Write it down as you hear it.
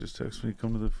Just text me,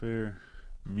 come to the fair.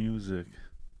 Music.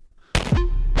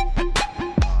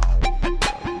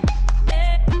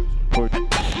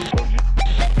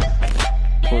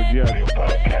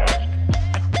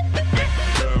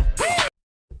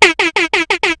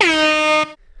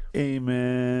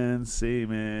 Amen. Say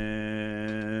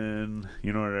amen.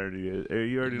 You know what it already is.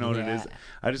 You already know what it is.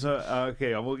 I just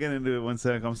okay. We'll get into it 1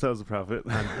 sec. I'm Styles the Prophet.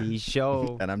 I'm B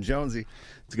Show. And I'm Jonesy.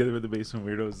 Together with the Basement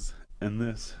Weirdos. And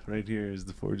this right here is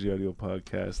the 4G Audio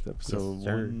Podcast, episode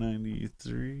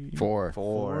 193.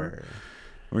 Four.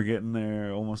 We're getting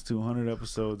there. Almost 200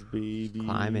 episodes, baby.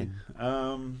 Climbing.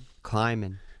 Now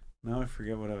I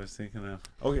forget what I was thinking of.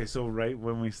 Okay, so right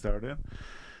when we started.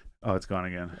 Oh, it's gone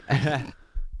again.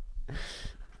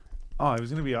 Oh, it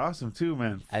was going to be awesome too,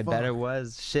 man. I bet it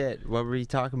was. Shit. What were you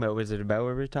talking about? Was it about what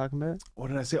we were talking about? What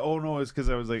did I say? Oh, no, it's because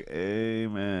I was like,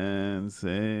 amen, say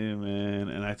amen.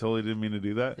 And I totally didn't mean to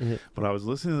do that. But I was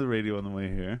listening to the radio on the way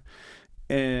here.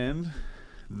 And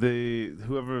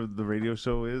whoever the radio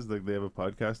show is, like they have a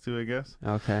podcast too, I guess.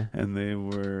 Okay. And they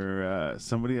were,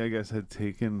 somebody, I guess, had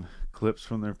taken clips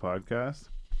from their podcast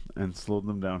and slowed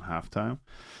them down halftime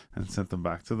and sent them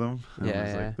back to them. And I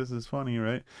was like, this is funny,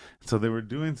 right? So they were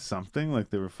doing something, like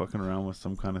they were fucking around with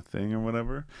some kind of thing or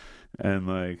whatever. And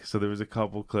like, so there was a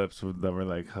couple clips that were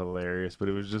like hilarious, but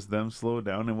it was just them slowed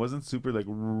down. It wasn't super like,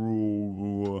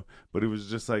 but it was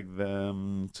just like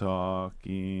them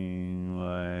talking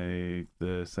like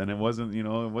this. And it wasn't, it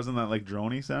wasn't that like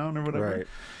droney sound or whatever. Right.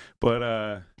 But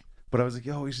I was like,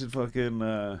 yo, we should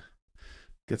fucking,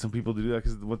 get some people to do that,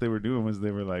 because what they were doing was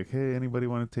they were like, hey, anybody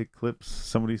want to take clips?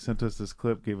 Somebody sent us this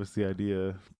clip, gave us the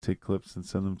idea, take clips and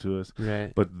send them to us.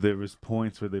 Right. But there was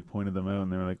points where they pointed them out and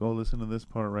they were like, oh, listen to this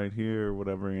part right here or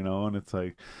whatever, and it's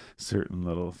like certain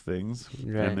little things.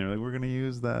 Right. And they're like, we're going to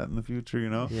use that in the future,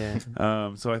 Yeah.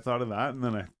 So I thought of that, and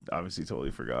then I obviously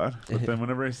totally forgot. But then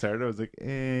whenever I started, I was like,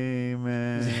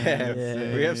 amen.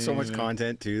 Yeah. We have so much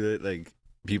content too that like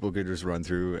people could just run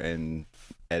through and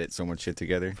edit so much shit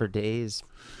together For days.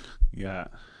 Yeah.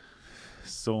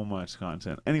 So much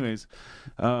content. Anyways,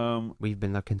 We've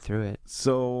been looking through it.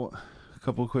 so a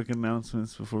couple quick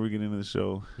announcements before we get into the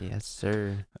show. Yes,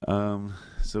 sir.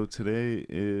 So today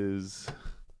is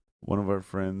one of our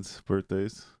friends'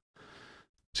 birthdays,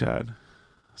 Chad.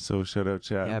 So shout out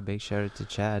Chad. Yeah, big shout out to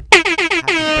Chad. Happy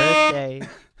birthday.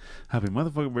 Happy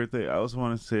motherfucking birthday. I also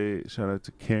want to say shout out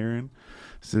to Karen.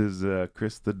 This is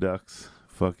Chris the Duck's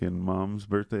fucking mom's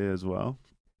birthday as well.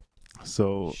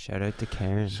 So Shout out to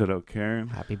Karen. shout out Karen.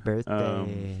 Happy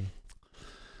birthday.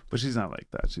 But she's not like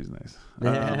that. She's nice.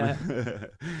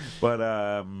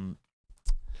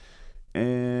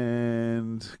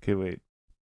 And okay, wait.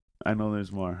 I know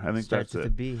there's more. I think Starts that's with it.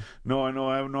 a B. No, I know.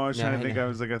 I was Yeah, trying I to think. know.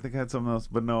 I think I had something else,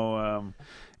 but no.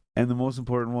 And the most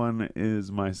important one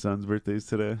is my son's birthday's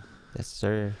today. Yes,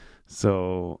 sir.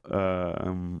 So,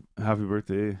 happy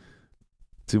birthday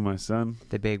to my son.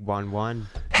 The big 1-1.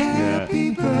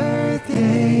 Happy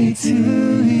birthday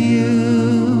to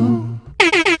you.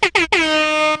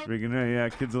 Freaking right, yeah.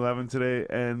 Kid's 11 today,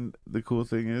 and the cool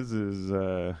thing is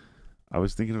I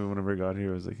was thinking of it whenever I got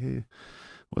here. I was like, hey,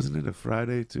 wasn't it a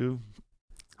Friday too?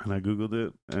 And I googled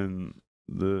it, and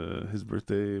his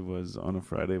birthday was on a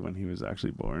Friday when he was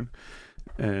actually born,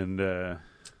 and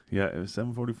yeah, it was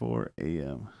 7:44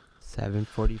 a.m.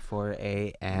 7:44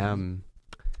 a.m.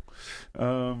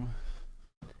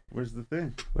 Where's the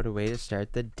thing? What a way to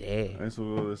start the day. I guess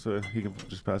we'll go this way. He can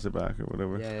just pass it back or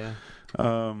whatever. Yeah.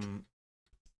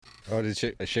 Oh, did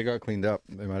shit got cleaned up?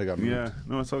 They might have got moved. Yeah,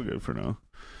 no, it's all good for now.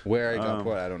 Where I got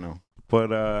put, I don't know. But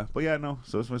yeah, no.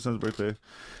 So it's my son's birthday.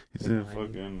 He's in Yeah,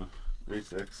 fucking grade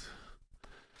 6.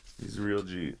 He's a real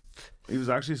G. He was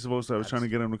actually supposed to. I was trying to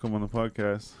get him to come on the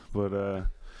podcast, but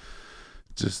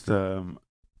just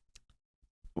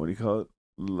what do you call it?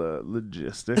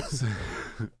 Logistics.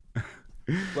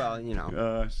 Well,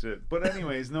 Shit. But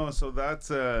anyways, no. So that's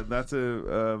a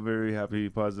very happy,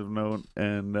 positive note,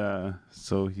 and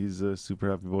so he's a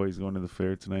super happy boy. He's going to the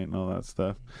fair tonight and all that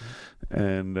stuff,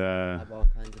 and have all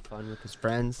kinds of fun with his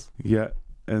friends. yeah,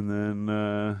 and then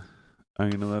I'm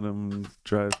gonna let him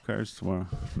drive cars tomorrow.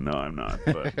 No, I'm not.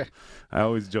 But I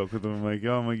always joke with him. I'm like, you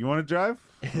want to drive?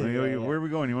 Like, Yeah. Where are we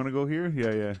going? You want to go here?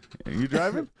 Yeah. Are you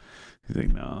driving? He's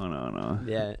like, no.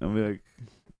 Yeah. I'll be like,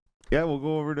 yeah, we'll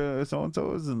go over to so and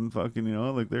so's and fucking,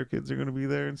 like their kids are gonna be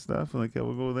there and stuff. And like, yeah,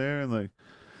 we'll go there and like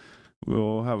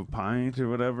we'll have a pint or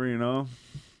whatever, And we're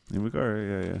like, all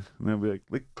right, yeah. And they'll be like,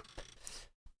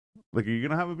 are you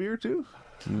gonna have a beer too?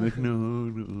 I'm like,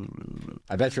 no.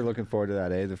 I bet you're looking forward to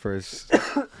that, eh? The first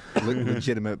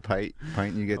legitimate pint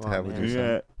you get to have with your son. Yeah.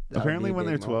 That would Apparently, be a when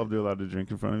they're big 12, they're allowed to drink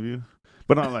in front of you.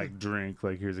 but not like drink.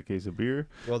 Like here's a case of beer.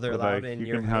 Well, they're But, allowed like, in you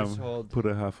your can have household. put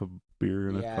a half a beer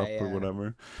in a Yeah, cup or yeah.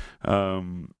 whatever.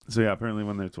 So yeah, apparently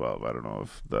when they're 12, I don't know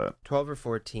if that. 12 or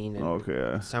 14. And Okay.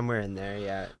 Yeah. somewhere in there,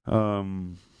 yeah.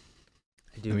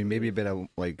 I mean, maybe a bit of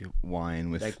like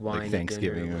wine with Like wine like at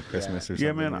Thanksgiving dinner, or Christmas or Yeah,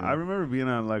 something. man. you know? I remember being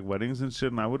at like weddings and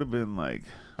shit, and I would have been like,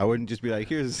 I wouldn't just be like,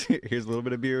 here's a little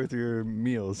bit of beer with your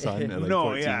meal, son. At, like, no,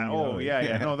 14, yeah, you know, oh like,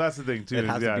 yeah. No, that's the thing too. It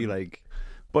has yeah. to be like,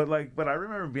 But I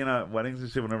remember being at weddings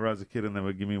and shit whenever I was a kid, and they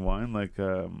would give me wine,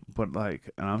 and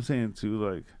I'm saying too,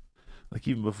 like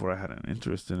even before I had an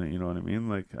interest in it, you know what I mean?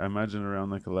 Like I imagine around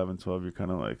like 11, 12, you're kind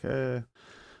of like,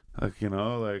 like, you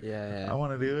know, like Yeah. I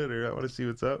want to do it or I want to see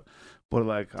what's up. But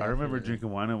like I remember Definitely.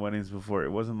 drinking wine at weddings before. It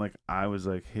wasn't like I was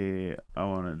like, hey, I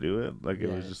want to do it. Like it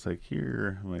was Yeah. just like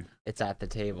here. I'm like, It's at the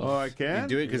table. oh, I can you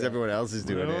do it because Yeah. everyone else is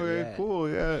doing it. Okay, Yeah. cool,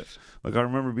 yeah. Like I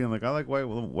remember being like, I like white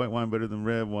wine better than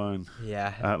red wine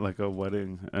Yeah. at like a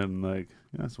wedding, and like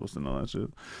you're not supposed to know that shit.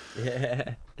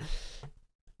 Yeah.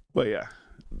 But yeah,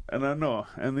 and I know.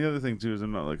 And the other thing too is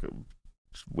I'm not like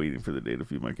just waiting for the day to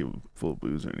feed my kid full of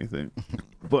booze or anything.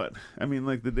 But I mean,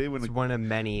 like the day when It's one of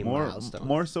many milestones.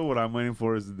 more so what I'm waiting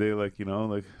for is the day, like, you know,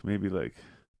 like maybe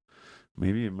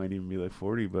it might even be like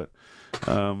 40, but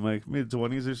like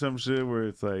mid-20s or some shit where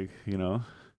it's like, you know,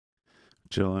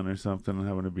 chilling or something,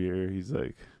 having a beer. He's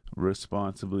like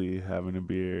responsibly having a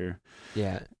beer.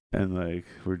 Yeah. And like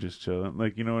we're just chilling,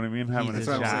 like, you know what I mean, having a He's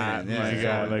That's what I'm chat, saying, yeah. like He's his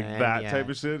own like man, that yeah. type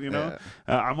of shit, you know.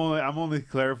 Yeah. I'm only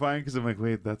clarifying because I'm like,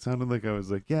 wait, that sounded like I was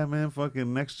like, yeah, man,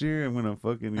 fucking next year I'm gonna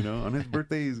fucking, you know, on his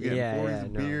birthday he's getting Yeah, 40s yeah,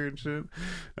 of no. beer and shit.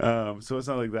 So it's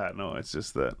not like that. No, it's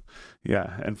just that,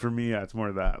 yeah. And for me, yeah, it's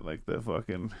more that, like the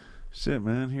fucking shit,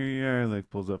 man. Here you are, like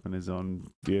pulls up in his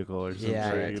own vehicle or something.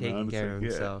 Yeah, you know, taking and it's care like, of yeah.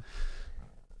 himself.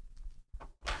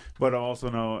 But I'm also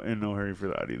in no hurry for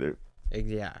that either.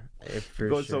 Yeah, for It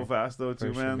goes sure. so fast though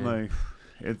too, For sure, man. man. Like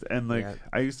it's and like Yeah.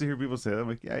 I used to hear people say that. I'm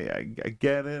like, yeah, I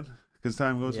get it, because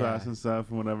time goes Yeah. fast and stuff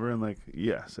and whatever. And like,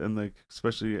 yes, and like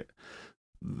especially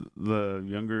the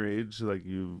younger age, like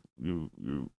you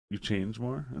change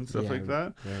more and stuff Yeah, like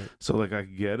that. Right. So like I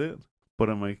get it, but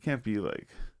I'm like, it can't be like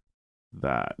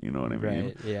that. You know what I mean?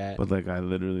 Right. Yeah. But like I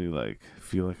literally like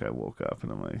feel like I woke up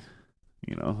and I'm like,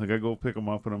 you know, like I go pick them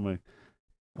up and I'm like,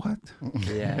 what?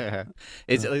 Yeah.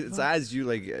 It's as you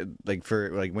like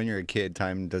for like when you're a kid,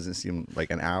 time doesn't seem like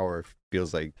an hour,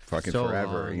 feels like fucking So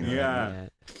forever. long, You know? Yeah.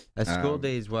 A school Um,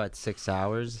 day is what, 6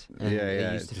 hours? And yeah, it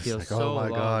yeah. used to Just feel like, so oh my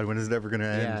long. god, when is it ever gonna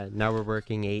end? Yeah. Now we're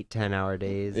working 8-10 hour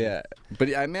days. Yeah, but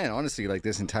yeah, man, honestly, like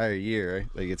this entire year,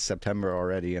 like it's September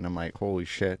already, and I'm like, holy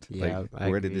shit! Yeah, like, I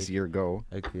where did this agreed. year go?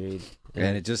 Agreed.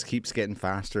 And it just keeps getting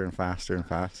faster and faster and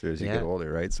faster as you get Yeah.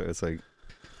 older, right? So it's like,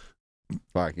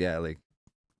 fuck yeah, like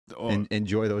Oh,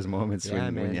 enjoy those moments Yeah,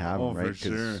 when man. you have Oh, them, right? for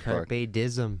sure. Fuck, Carpe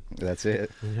dism. that's it.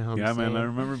 You know what yeah, I'm man. I saying?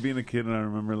 remember being a kid and I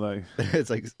remember like It's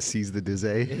like seize the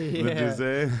dizzy, the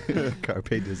Disney. carpe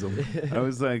diem. I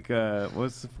was like,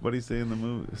 what do you say in the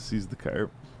movie? Sees the carp.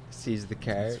 Sees the It's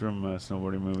carrot. from a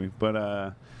snowboarding movie.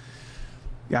 But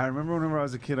yeah, I remember whenever I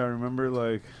was a kid, I remember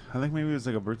like I think maybe it was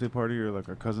like a birthday party or like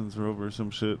our cousins were over or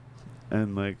some shit,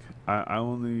 and like I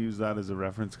only use that as a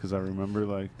reference because I remember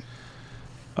like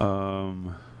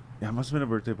yeah, it must have been a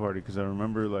birthday party because I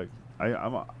remember like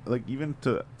I'm like even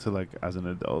to like as an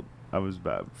adult I was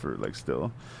bad for like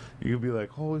still. You could be like,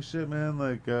 holy shit, man,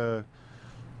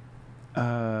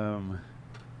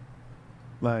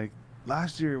 like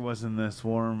last year wasn't this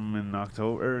warm in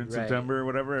October or in Right. September or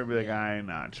whatever. I'd be like, Yeah. I'm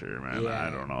not sure, man. Yeah. I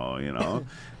don't know, you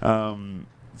know.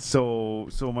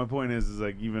 So my point is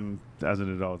like even as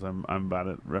an adult, I'm bad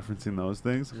at referencing those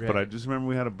things. But I Right. just remember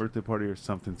we had a birthday party or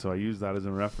something, so I used that as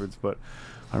a reference. But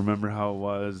I remember how it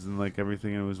was and like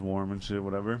everything. It was warm and shit,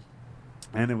 whatever.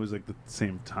 And it was like the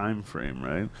same time frame,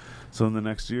 right? So in the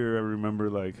next year, I remember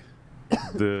like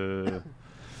the.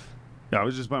 Yeah, I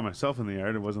was just by myself in the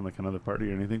yard. It wasn't like another party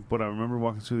or anything. But I remember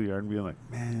walking through the yard and being like,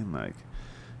 man, like,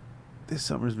 this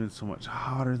summer's been so much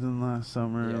hotter than last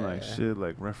summer. Yeah, like, yeah. shit,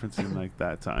 like, referencing, like,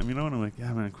 that time. You know? And I'm like,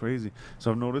 yeah, man, crazy. So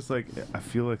I've noticed, like, I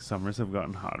feel like summers have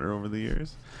gotten hotter over the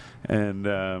years. And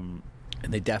And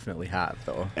they definitely have,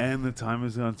 though. the time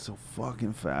has gone so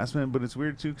fucking fast, man. But it's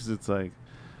weird, too, because it's like,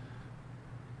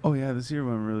 oh, yeah, this year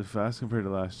went really fast compared to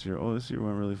last year. Oh, this year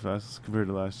went really fast compared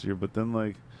to last year. But then,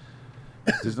 like,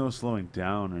 there's no slowing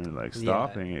down or like Yeah.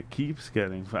 stopping. It keeps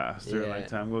getting faster. Yeah. Like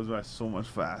time goes by so much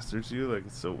faster to you. Like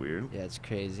it's so weird. Yeah, it's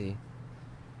crazy.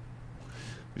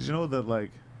 Did you know that like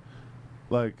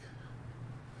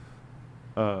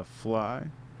a fly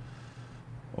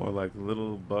or like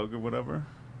little bug or whatever,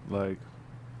 like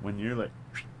when you're like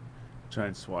try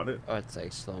and swat it. Oh, it's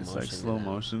like slow It's motion. like to slow them.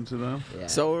 motion to them. Yeah.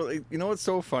 So, like, you know what's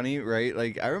so funny, right?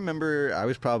 Like, I remember I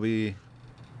was probably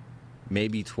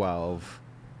maybe 12,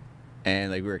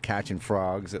 and like we were catching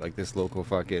frogs at like this local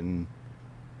fucking,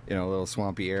 little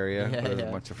swampy area Yeah, with yeah.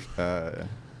 a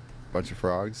bunch of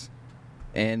frogs.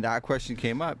 And that question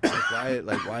came up,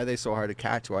 like why are they so hard to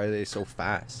catch? Why are they so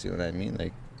fast? You know what I mean?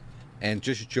 Like, and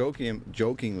just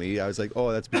jokingly, I was like,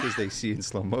 oh, that's because they see in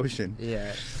slow motion.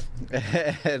 Yeah.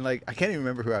 And like, I can't even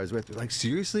remember who I was with. They're like,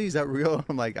 seriously, is that real?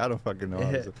 I'm like, I don't fucking know.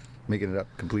 I was making it up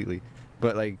completely.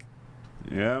 But like,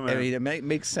 Yeah, man. I mean, it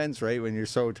makes sense, right? When you're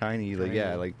so tiny, like, yeah,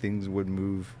 Tiny. like things would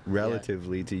move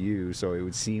relatively to you, so it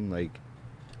would seem like,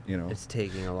 It's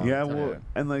taking a long yeah, time. well,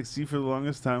 and like, see, for the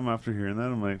longest time after hearing that,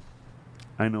 I'm like,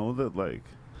 I know that like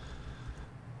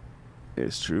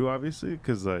it's true, obviously,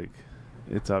 because like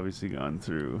it's obviously gone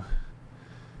through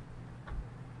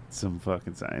some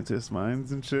fucking scientist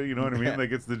minds and shit. You know what I mean?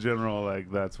 Like, it's the general,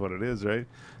 like, that's what it is, right?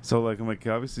 So like, I'm like,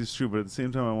 obviously it's true, but at the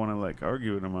same time, I want to like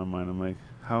argue it in my mind. I'm like,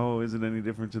 how is it any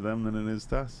different to them than it is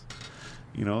to us?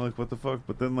 You know, like, what the fuck?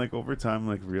 But then like over time,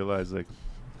 like, realize like,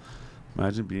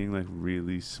 imagine being like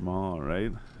really small,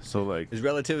 right? So like, There's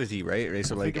relativity, right?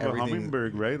 So like think of a everything.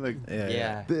 hummingbird, right? Like,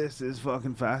 Yeah. this is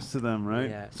fucking fast to them, right?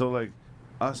 Yeah. So like,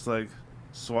 us like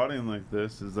swatting like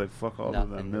this is like fuck all of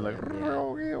them. Nothing They're to like, them,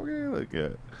 yeah. okay, like, yeah.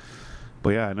 But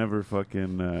yeah, I never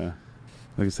fucking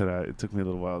like I said, it took me a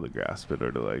little while to grasp it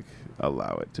or to like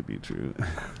allow it to be true.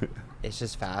 It's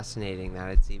just fascinating that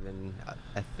it's even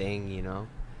a thing, Yeah,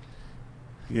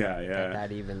 That yeah.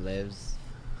 that even lives.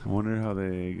 I wonder how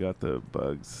they got the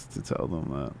bugs to tell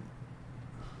them that.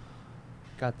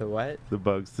 Got the what? The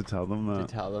bugs to tell them To that.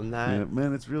 tell them that? Yeah,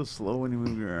 man, it's real slow when you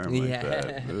move your arm like Yeah.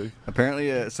 that. Like,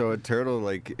 Apparently, so a turtle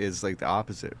like is like the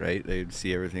opposite, right? They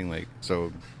see everything like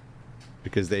so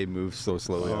because they move so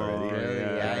slowly Oh, already. really? Yeah,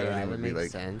 everything that would be, makes like,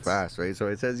 sense. Fast, right? So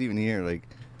it says even here like,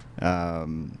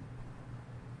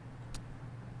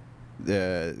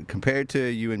 compared to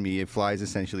you and me, flies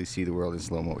essentially see the world in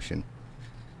slow motion.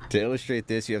 To illustrate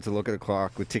this, you have to look at a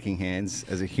clock with ticking hands.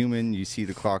 As a human, you see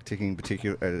the clock ticking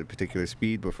at a particular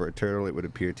speed, but for a turtle, it would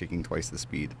appear ticking twice the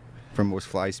speed. For most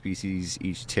fly species,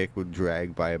 each tick would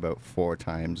drag by about 4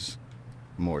 times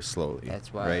more slowly.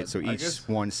 That's right. wild. So I each guess-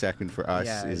 1 second for us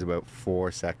Yeah. is about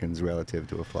 4 seconds relative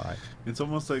to a fly. it's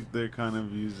almost like they're kind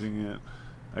of using it.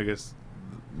 I guess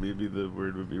maybe the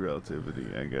word would be relativity.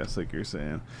 I guess, like you're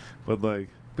saying, but like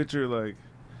picture like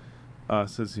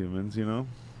us as humans.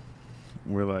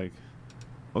 We're like,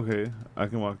 okay, I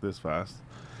can walk this fast.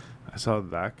 I saw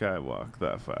that guy walk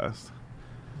that fast.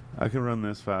 I can run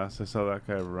this fast. I saw that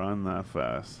guy run that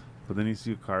fast. But then you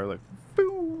see a car like,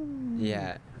 boom.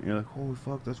 Yeah. And you're like, holy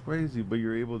fuck, that's crazy. But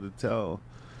you're able to tell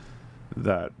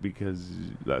that because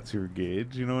that's your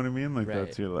gauge. You know what I mean? Like,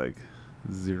 that's Right. your like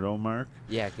zero mark.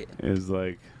 Yeah. Is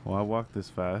like, well, I walk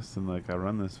this fast and like I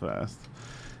run this fast.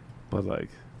 But like,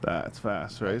 that's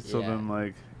fast, right? So Yeah. then,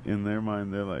 like, in their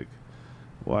mind, they're like,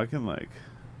 well, I can like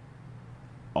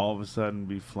all of a sudden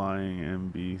be flying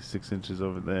and be 6 inches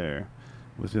over there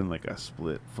within like a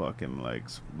split fucking like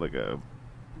a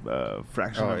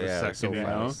fraction of a second, like so you know?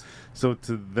 fast. So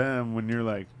to them, when you're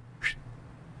like,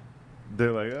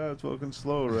 they're like, oh, it's fucking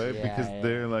slow, right? Yeah, Because yeah.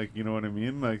 they're like, you know what I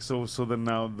mean? Like, so then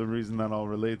now the reason that all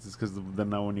relates is because then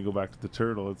now when you go back to the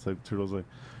turtle, it's like turtle's like,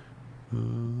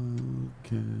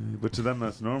 okay, but to them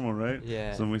that's normal, right?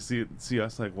 Yeah. So when we see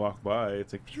us like walk by,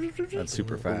 it's like That's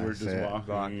super but We're fast, just yeah.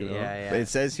 walking, you know? Yeah. But it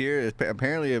says here,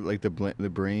 apparently, like the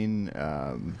brain,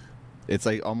 it's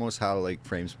like almost how like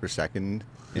frames per second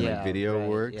in like video right,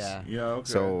 works. Yeah. Yeah.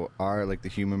 Okay. So the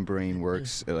human brain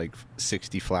works at like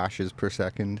 60 flashes per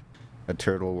second. A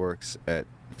turtle works at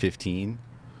 15.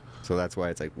 So that's why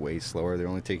it's like way slower. They're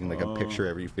only taking like a picture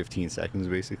every 15 seconds,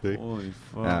 basically. holy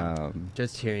fuck.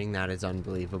 Just hearing that is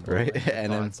unbelievable. Right, Like, the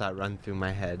and then- thoughts that run through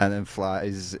my head. And then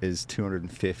flies is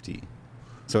 250.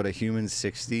 So the human's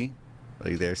 60,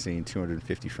 like they're seeing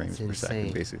 250 frames It's per second,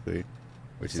 insane. basically.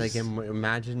 Which It's like is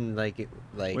imagine like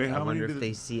Wait, I how many wonder do if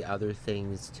they see other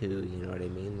things too. You know what I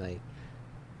mean? Like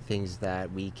things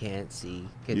that we can't see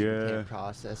because we Yeah. can't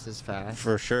process as fast.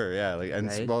 for sure, yeah. Like and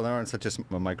Right? well, they're on such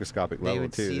a microscopic They level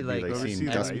would too. see, They'd like, be, over- seeing see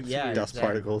dust, lights, yeah, dust exactly.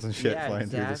 particles and shit Yeah, flying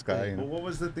through the sky. exactly. You Well, know? what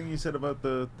was the thing you said about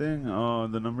the thing? Oh,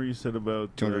 the number you said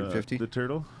about 250? the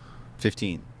turtle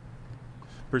 15.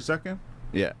 per second.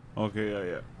 Yeah. Okay,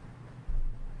 yeah.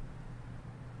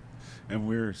 And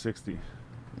we're 60.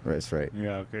 That's right.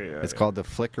 Yeah, okay, yeah. It's yeah. called the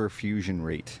flicker fusion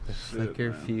rate. The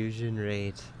flicker man. fusion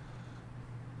rate.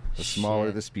 The smaller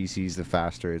Shit. the species, the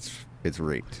faster its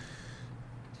rate.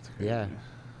 Yeah.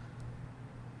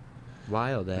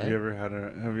 Wild, eh? Have you ever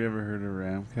heard a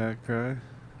ram cat cry?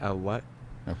 A what?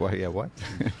 What? Yeah, what?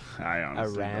 I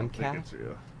honestly ram don't think cat? it's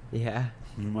real. Yeah.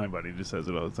 My buddy just says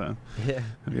it all the time. Yeah.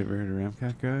 Have you ever heard of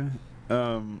Ramcat guy?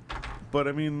 But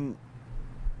I mean,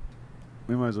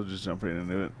 we might as well just jump right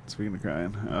into it. Speaking of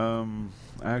crying,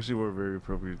 I actually wore a very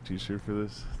appropriate T-shirt for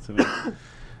this tonight.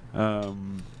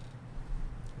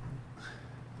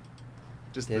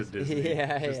 Just the Disney,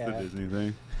 the Disney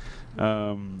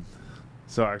thing.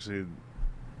 So actually,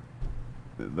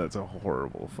 that's a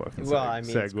horrible fucking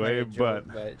segue, it's joke,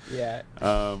 but yeah.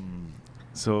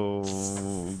 So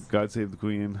God save the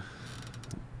Queen.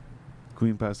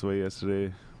 Queen passed away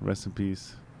yesterday. Rest in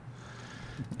peace.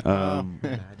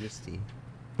 Majesty.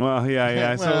 Well,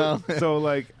 yeah. Well. So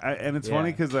like, and it's funny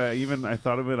Yeah. because I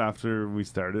thought of it after we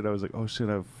started. I was like, oh shit,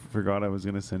 I forgot I was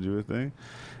gonna send you a thing,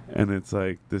 and it's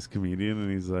like this comedian,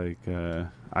 and he's like,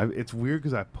 it's weird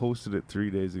because I posted it 3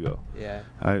 days ago. Yeah.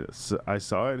 I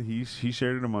saw it. He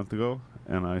shared it a month ago,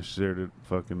 and I shared it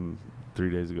fucking 3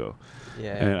 days ago.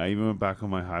 Yeah. And I even went back on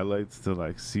my highlights to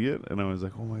like see it, and I was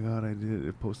like, oh my god, I did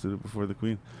it. Posted it before the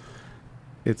Queen.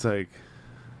 It's like,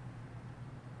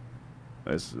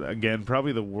 it's, again,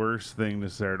 probably the worst thing to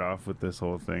start off with this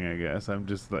whole thing, I guess. I'm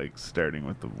just like starting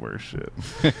with the worst shit.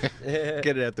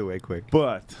 Get it out the way quick.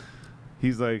 But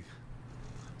he's like,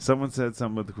 someone said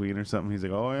something about the Queen or something. He's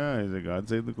like, oh yeah. He's like, God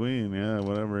save the Queen. Yeah,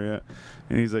 whatever. Yeah.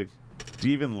 And he's like, do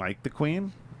you even like the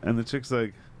Queen? And the chick's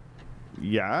like,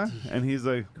 yeah. And he's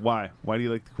like, why? Why do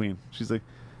you like the Queen? She's like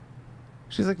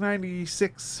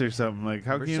 96 or something. Like,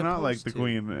 how We're can you not like the supposed to.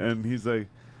 Queen? And he's like,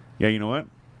 yeah, you know what?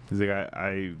 He's like,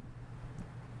 I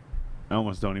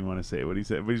almost don't even want to say what he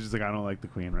said, but he's just like, I don't like the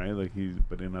Queen, right? Like,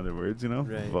 but in other words, you know,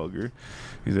 Right. vulgar.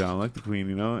 He's like, I don't like the Queen,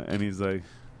 you know? And he's like,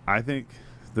 I think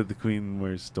that the Queen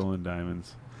wears stolen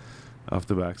diamonds off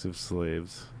the backs of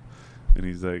slaves. And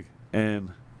he's like,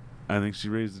 and I think she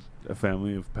raised a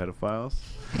family of pedophiles.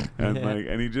 And Yeah. like,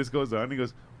 and he just goes on, he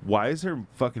goes, why is her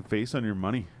fucking face on your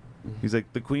money? He's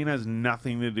like, the Queen has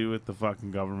nothing to do with the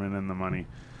fucking government and the money.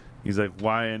 He's like,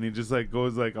 why? And he just like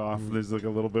goes like off. There's like a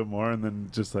little bit more, and then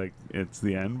just like it's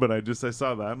the end. But I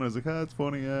saw that, and I was like, oh, it's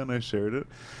funny, yeah. And I shared it.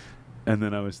 And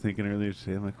then I was thinking earlier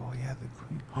today, I'm like, oh yeah, the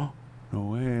Queen. Oh, no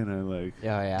way. And I like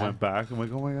went back. I'm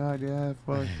like, oh my god, yeah,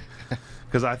 fuck.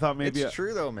 Because I thought maybe It's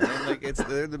true though, man. Like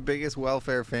they're the biggest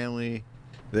welfare family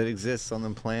that exists on the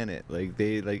planet.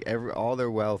 Like all their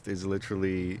wealth is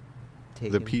literally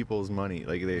the people's money.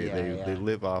 Like they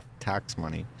live off tax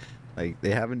money. Like they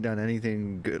haven't done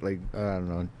anything good. Like I don't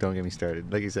know. Don't get me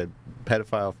started. Like you said,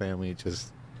 pedophile family.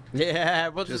 Just Yeah,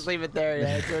 we'll just leave it there.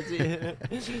 Yeah.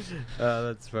 Oh,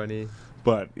 that's funny.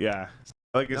 But yeah,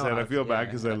 like I No, said, I feel bad yeah,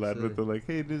 because I led with the absolutely. like,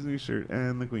 hey, Disney shirt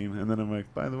and the Queen, and then I'm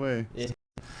like, by the way, Yeah.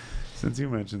 since you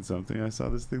mentioned something, I saw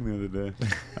this thing the other day.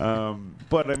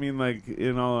 But I mean, like,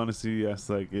 in all honesty, yes,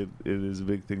 like it is a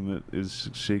big thing that is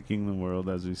shaking the world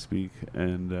as we speak,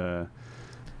 and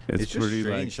it's just pretty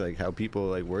strange, like how people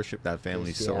like worship that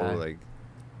family so Yeah. like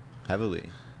heavily.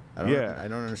 I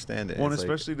don't understand it. Well, and It's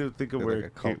like- especially to think of they're where like a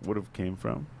it cult. would have came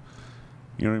from.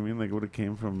 You know what I mean? Like, it would have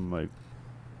came from like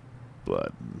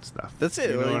blood and stuff. That's it.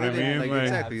 You know like, what I they- mean? like, Like,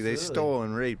 exactly. They Absolutely. stole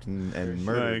and raped and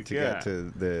murdered Like, to yeah. get to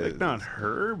the. like not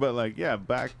her, but like yeah,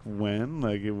 back when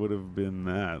like it would have been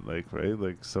that, like, right,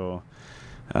 like so.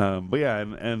 But yeah,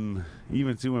 and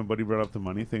even too when Buddy brought up the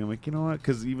money thing, I'm like, you know what?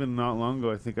 Because even not long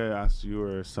ago, I think I asked you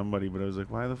or somebody, but I was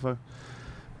like, why the fuck?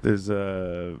 There's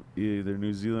either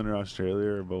New Zealand or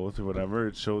Australia or both or whatever.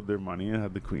 It showed their money. It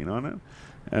had the Queen on it,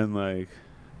 and like,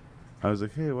 I was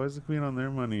like, hey, why is the Queen on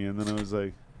their money? And then I was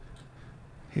like,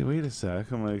 hey, wait a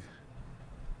sec. I'm like,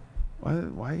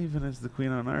 why even is the Queen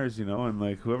on ours, you know? And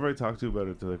like whoever I talk to about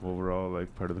it, they're like, well, we're all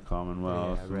like part of the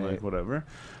Commonwealth Yeah, and right. like whatever.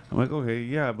 I'm like, okay,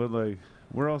 yeah, but like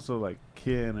we're also like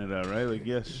Canada, right? Like,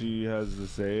 yes, she has the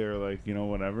say, or like, you know,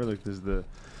 whatever. Like, there's the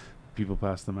people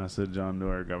pass the message on to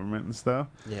our government and stuff.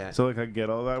 Yeah. So like I get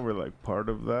all that, we're like part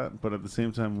of that, but at the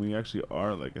same time we actually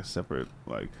are like a separate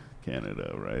like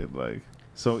Canada, right? Like,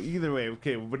 so either way,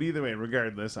 okay, but either way,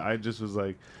 regardless, I just was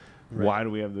like, Right. why do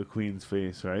we have the Queen's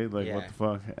face, right? Like, what Yeah. the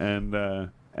fuck?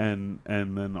 And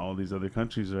then all these other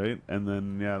countries, right? And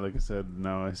then yeah, like I said,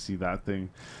 now I see that thing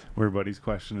where Buddy's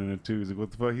questioning it too. He's like,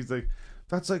 what the fuck? He's like,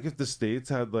 that's like if the States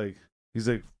had like, he's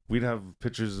like, we'd have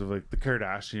pictures of like the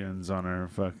Kardashians on our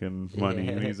fucking money.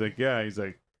 Yeah. And he's like, yeah, he's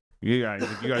like, you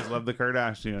guys love the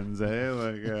Kardashians, eh?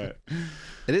 Like, yeah.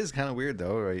 It is kind of weird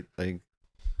though, right? Like,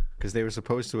 because they were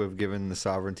supposed to have given the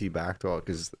sovereignty back to all,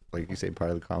 because like you say,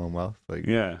 part of the Commonwealth. Like,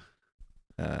 Yeah.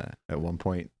 at one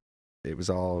point, it was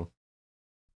all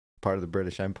part of the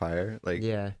British Empire. Like,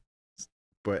 Yeah.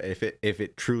 but if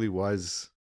it truly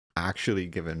was actually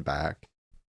given back,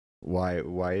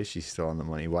 why is she still on the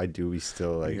money? Why do we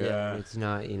still like? Yeah, it's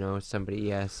not, somebody.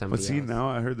 Yeah, somebody. But see, else. now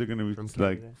I heard they're gonna be From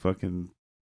like Canada. fucking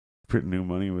print new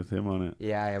money with him on it.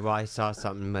 Yeah, well, I saw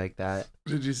something like that.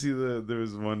 Did you see there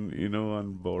was one,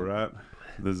 on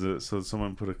Borat? So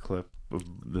someone put a clip of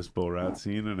this Borat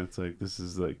scene, and it's like, this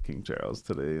is like King Charles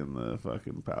today in the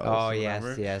fucking palace. Oh or yes,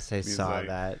 whatever. yes, I He's saw like,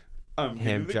 that. I'm king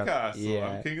Him of the jump- castle. yeah.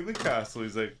 I'm king of the castle.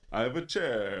 He's like, I have a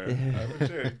chair. I have a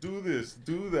chair. Do this.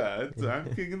 Do that.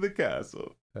 I'm king of the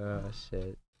castle. Oh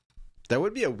shit. That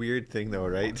would be a weird thing, though,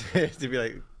 right? To be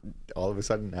like, all of a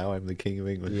sudden now I'm the king of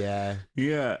England. Yeah.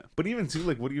 Yeah, but even too,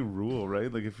 like, what do you rule,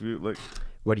 right? Like, if you like,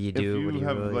 What do you if do? you What do you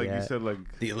have, rule? like Yeah. you said, like,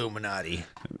 The Illuminati.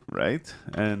 right,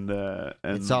 and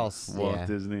It's all Walt yeah.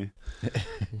 Disney.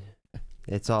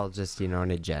 It's all just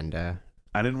an agenda.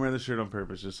 I didn't wear the shirt on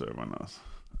purpose, just so everyone knows.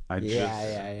 I just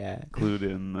Yeah. clued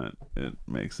in that it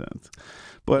makes sense,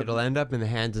 but It'll end up in the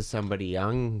hands of somebody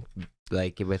young,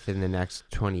 like within the next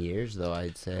 20 years, though.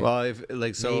 I'd say. Well, if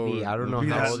like so, Maybe, I don't know how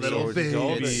yeah, old he is. He's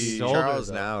older. it's He's older, Charles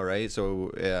though. now, right?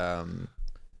 So,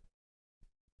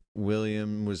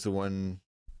 William was the one,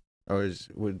 or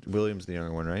William's the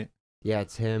younger one, right? Yeah,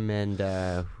 it's him and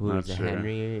who Not is it? sure.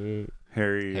 Harry.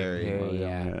 Harry, Harry,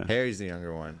 yeah. Harry's the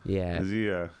younger one. Yeah, Is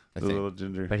he I the think. little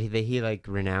ginger? but he like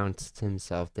renounced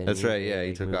himself. Then That's right, yeah,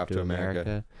 he took moved off to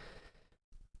America.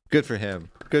 Good for him.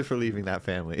 Good for leaving that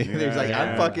family. He was like, Yeah,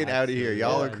 I'm fucking out of here.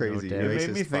 Y'all yeah, are no crazy. doubt. You It made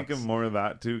racist me think fucks." of more of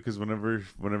that too, because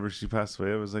whenever she passed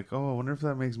away, I was like, oh, I wonder if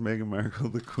that makes Meghan Markle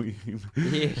the queen.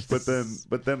 Yes.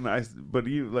 but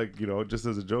you like, just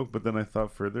as a joke. But then I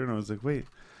thought further, and I was like, wait,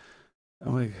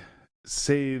 I'm like,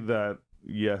 say that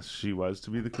yes, she was to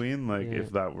be the queen. Like, Yeah.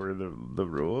 if that were the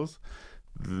rules,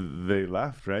 they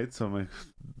left, right? So I'm like,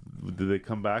 did they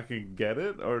come back and get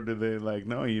it, or did they like,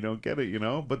 no, you don't get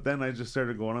it, But then I just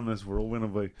started going on this whirlwind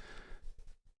of like,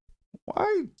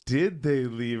 why did they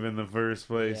leave in the first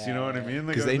place? You know what I Yeah. mean?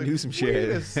 Like, 'Cause I was they like, knew some Wait shit."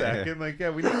 a second, like, yeah,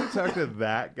 we need to talk to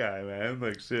that guy, man.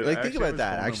 Like, shit. Like, I think actually about have his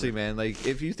that, phone actually, number. man. Like,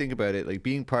 if you think about it, like,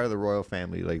 being part of the royal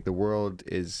family, like, the world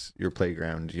is your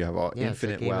playground. You have all Yeah, it's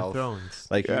like infinite Game of wealth. Thrones.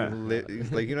 Like, Yeah.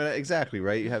 like, exactly,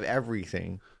 right? You have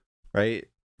everything, right?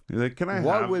 You're like, can I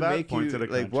What have would that make you, point to the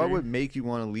like, what country? would make you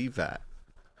want to leave that?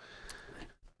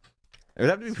 It would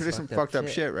have to be It's pretty some fucked up fucked up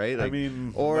shit, right? Like, I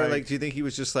mean, or like, do you think he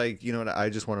was just like, you know what? I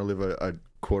just want to live a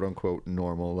quote unquote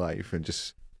normal life and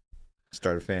just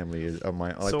start a family of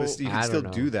my. Like, So, this, you I can don't still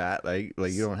know. do that. Like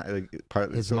you don't have like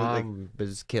part. His so, like, mom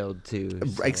was killed too.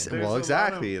 Ex- so- There's a well, lot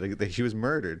exactly. Like she was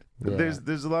murdered. Yeah.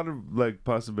 there's a lot of like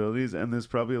possibilities, and there's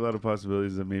probably a lot of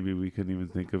possibilities that maybe we couldn't even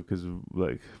think of because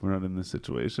like we're not in this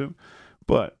situation.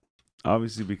 But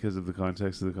obviously, because of the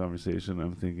context of the conversation,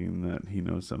 I'm thinking that he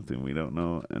knows something we don't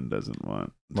know and doesn't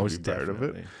want to Most be part of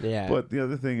it. definitely. Yeah. But the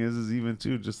other thing is even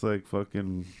too, just like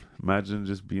fucking imagine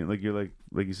just being like, you're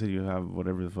like you said, you have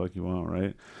whatever the fuck you want,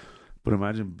 right? But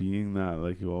imagine being that,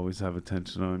 like, you always have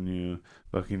attention on you,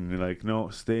 fucking, you're like, no,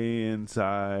 stay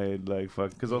inside, like,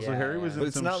 fuck. Because also Yeah, Harry was yeah. in But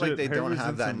it's some not shit. like they Harry don't was in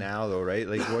have that some- now, though, right?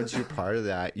 Like once you're part of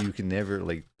that, you can never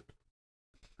like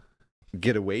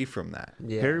get away from that.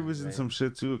 Yeah, Harry was in right. some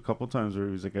shit too a couple times where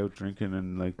he was like out drinking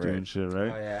and like doing Right. shit, Oh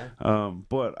right? yeah.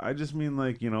 But I just mean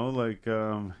like,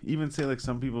 even say like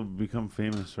some people become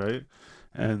famous, right?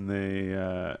 And they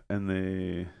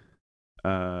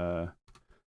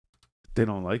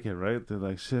don't like it, right? They're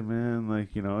like, shit, man, like,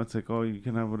 it's like, oh, you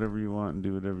can have whatever you want and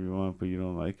do whatever you want, but you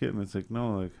don't like it. And it's like,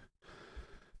 no, like,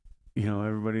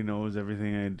 everybody knows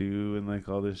everything I do and like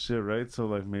all this shit, right? So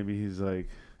like maybe he's like,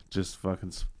 just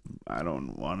fucking, I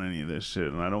don't want any of this shit,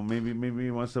 and I don't. Maybe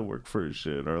he wants to work for his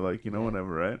shit, or like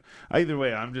whatever, right? Either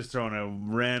way, I'm just throwing out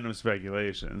random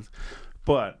speculations,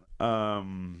 but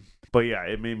yeah,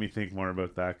 it made me think more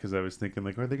about that because I was thinking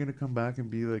like, are they gonna come back and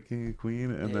be like king and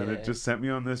queen? And then it Yeah. just sent me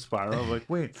on this spiral of like,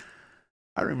 wait,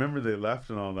 I remember they left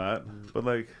and all that, but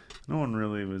like no one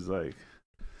really was like,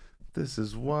 this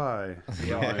is why.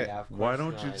 Yeah, of Why course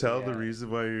don't you not, tell yeah. the reason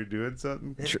why you're doing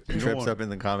something? No Trips one- up in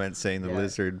the comments saying the Yeah.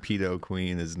 lizard pedo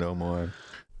queen is no more.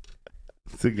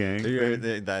 It's a gang. You heard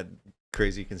thing. that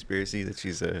crazy conspiracy that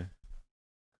she's a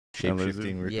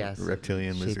shape-shifting Yes.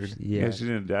 reptilian lizard? Yeah, Yeah. she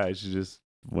didn't die. She just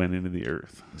went into the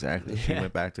earth. Exactly. She Yeah.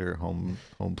 went back to her home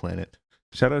planet.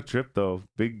 Shout out Trip though,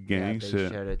 big Yeah, gang big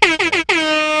shit. shout out to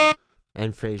Trip.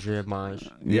 And Fraser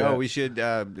Amage. Yo, we should.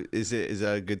 Is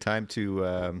that a good time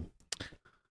to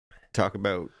talk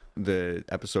about the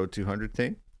episode 200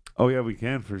 thing? Oh yeah, we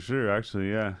can for sure.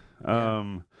 Actually, yeah.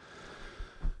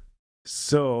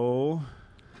 So,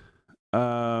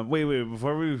 wait.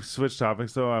 Before we switch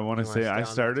topics, though, I want to You wanna say stay I on that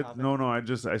started. topic?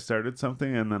 No, I started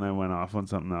something and then I went off on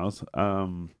something else.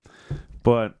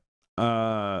 But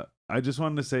I just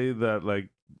wanted to say that like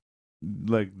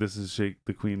like this is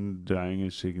the queen dying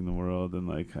is shaking the world, and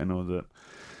like I know that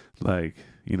like,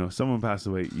 you know, someone passed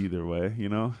away either way, you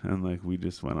know, and like we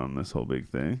just went on this whole big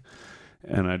thing,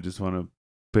 and I just want to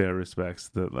pay our respects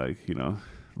that, like, you know,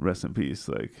 rest in peace,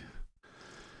 like,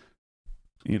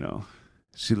 you know,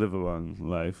 she lived a long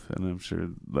life, and I'm sure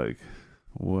like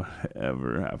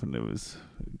whatever happened, it was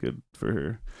good for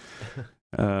her.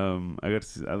 I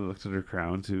looked at her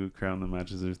crown too, crown that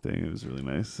matches her thing. It was really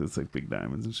nice. It's like big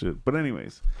diamonds and shit. But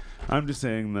anyways, I'm just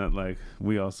saying that like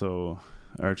we also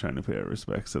are trying to pay our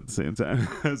respects at the same time,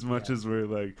 as much as we're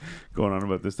like going on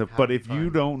about this stuff. But if you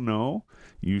don't know,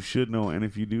 you should know, and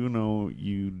if you do know,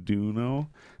 you do know,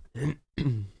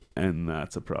 and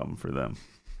that's a problem for them.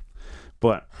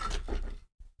 But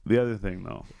the other thing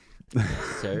though,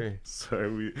 Sir.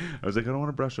 sorry, I was like, I don't want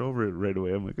to brush over it right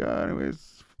away. I'm like,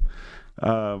 anyways.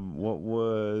 What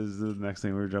was the next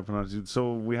thing we were jumping on to?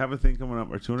 So we have a thing coming up,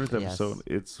 our 200th episode.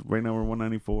 It's right now we're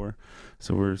 194,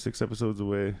 so we're 6 episodes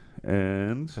away,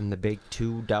 and from the big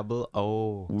 200.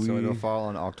 So it'll fall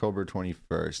on October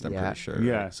 21st. I'm pretty sure.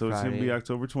 Yeah, so Friday. It's gonna be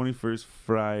October 21st,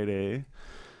 Friday.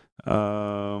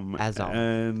 As always.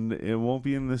 And it won't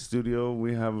be in the studio.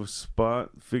 We have a spot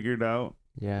figured out.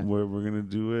 Yeah. Where we're gonna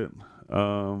do it.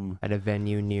 At a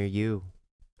venue near you.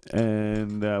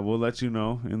 And we'll let you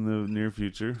know in the near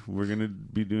future. We're gonna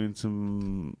be doing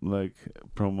some like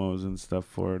promos and stuff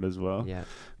for it as well. Yeah.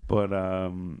 But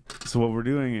so what we're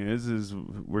doing is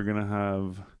we're gonna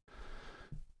have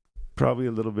probably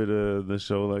a little bit of the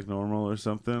show like normal or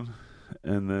something,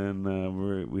 and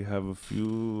then we have a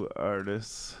few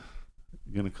artists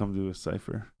gonna come do a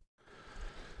cipher.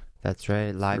 That's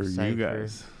right, live for cipher. You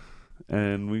guys.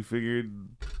 And we figured,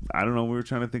 I don't know, we were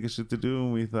trying to think of shit to do,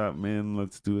 and we thought, man,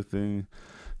 let's do a thing,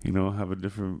 you know, have a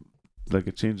different, like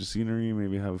a change of scenery,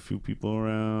 maybe have a few people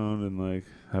around and like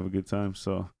have a good time.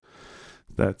 So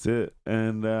that's it.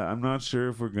 And I'm not sure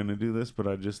if we're gonna do this, but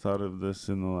I just thought of this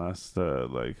in the last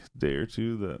like day or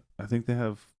two, that I think they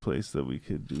have a place that we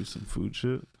could do some food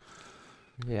shit.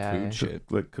 Yeah, food shit.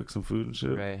 Like cook some food and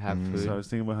shit. Right, have food. So I was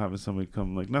thinking about having somebody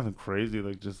come, like nothing crazy,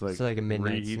 like just like, so like a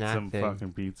midnight reheat snack some thing.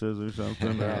 fucking pizzas or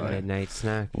something. Yeah, or like, midnight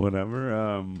snack.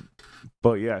 whatever.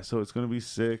 But yeah, so it's gonna be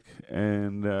sick,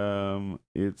 and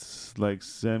it's like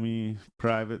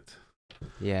semi-private.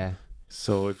 Yeah.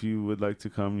 So if you would like to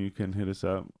come, you can hit us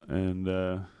up, and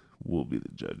we'll be the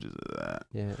judges of that.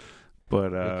 Yeah.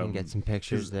 But we can get some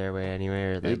pictures their way anyway,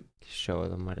 or like show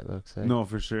them what it looks like. No,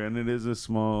 for sure. And it is a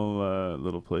small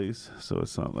little place, so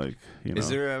it's not like, you know. Is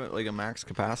there like a max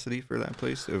capacity for that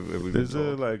place? There's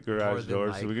a like garage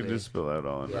door, so we can just spill out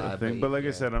all Yeah, another thing. But like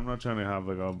I said, I'm not trying to have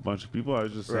like a bunch of people. I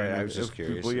was just saying, I was just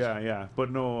curious. People, yeah.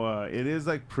 But no, it is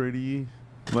like pretty,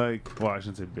 like, well, I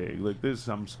shouldn't say big. Like there's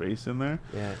some space in there.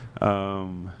 Yeah.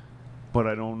 But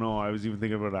I don't know. I was even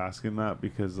thinking about asking that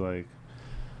because like,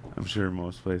 I'm sure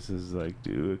most places like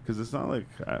do it because it's not like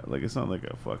it's not like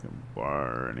a fucking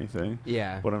bar or anything.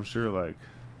 Yeah. But I'm sure like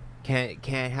can't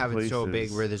have it so big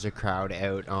places. where there's a crowd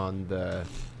out on the,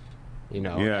 you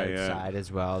know, outside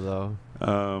as well though.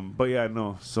 But yeah,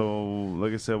 no. So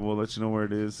like I said, we'll let you know where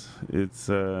it is. It's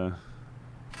at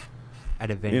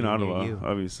a venue in Ottawa, near you.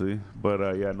 obviously.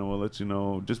 But yeah, no, we'll let you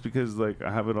know just because like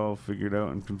I have it all figured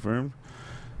out and confirmed.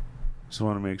 Just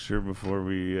want to make sure before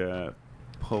we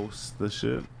post the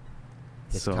shit.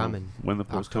 It's coming. When the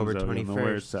post October comes out, you'll know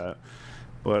where it's 21st. at.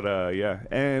 But yeah,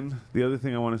 and the other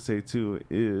thing I want to say too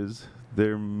is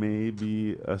there may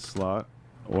be a slot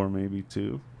or maybe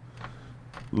two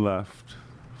left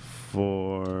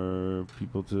for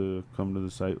people to come to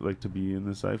the site, like to be in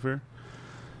the cipher.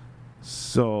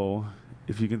 So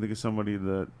if you can think of somebody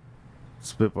that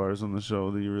spit bars on the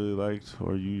show that you really liked,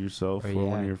 or you yourself or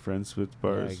one of your friends spit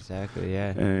bars, Yeah, exactly, yeah.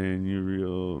 and you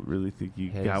really think you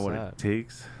Hit got us what up. it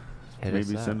takes, Hit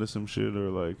maybe us send up. us some shit, or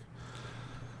like,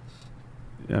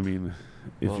 I mean,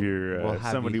 if We'll you're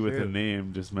have somebody you with a through.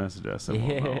 name, just message us and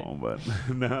we'll Yeah. know. But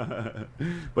no.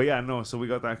 But yeah, no. So we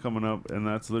got that coming up, and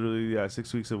that's literally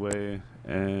 6 weeks away,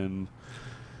 and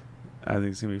I think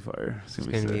it's gonna be fire. It's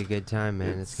gonna, It's gonna be a sick. good time,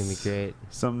 man. It's gonna be great.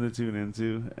 Something to tune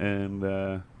into,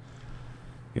 and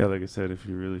yeah, like I said, if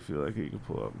you really feel like it, you can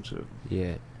pull up and shit.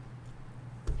 Yeah.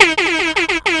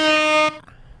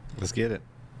 Let's get it.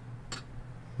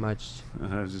 Much.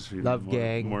 I was just reading Love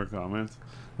gang. more comments.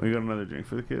 We got another drink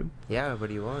for the kid. Yeah, what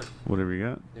do you want? Whatever you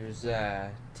got. There's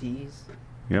teas.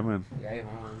 Yeah, man. Yeah, you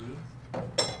want one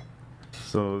of these?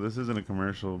 So this isn't a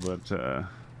commercial, but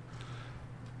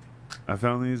I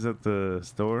found these at the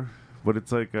store. But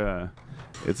it's like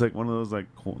one of those like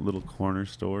little corner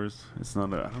stores. It's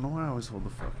not I don't know why I always hold the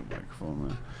fucking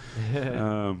microphone,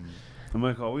 man. I'm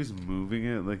like always moving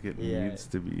it like it Yeah. needs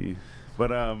to be.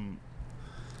 But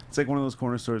It's like one of those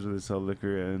corner stores where they sell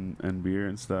liquor and beer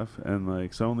and stuff. And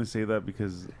like, so I only say that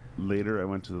because later I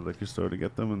went to the liquor store to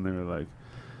get them, and they were like,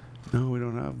 "No, we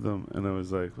don't have them." And I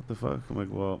was like, "What the fuck?" I'm like,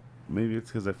 "Well, maybe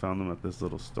it's because I found them at this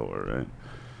little store, right?"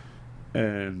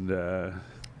 And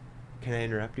Can I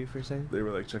interrupt you for a second? they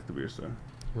were like, "Check the beer store."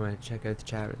 You want to check out the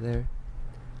chat right there?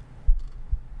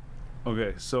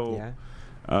 Okay, so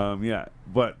Yeah. yeah,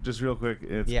 but just real quick,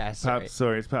 it's Yeah, sorry.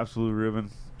 It's Pabst Blue Ribbon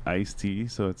iced tea,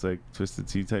 so it's like twisted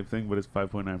tea type thing, but it's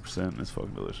 5.9% and it's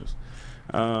fucking delicious.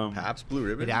 Pabst Blue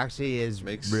Ribbon. It actually is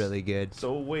Makes- really good.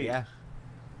 So wait, Yeah.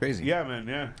 Crazy. yeah, man,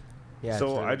 yeah. Yeah. So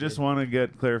it's really I just good. want to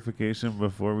get clarification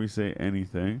before we say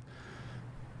anything.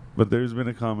 But there's been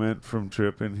a comment from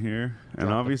Trip in here, and Drop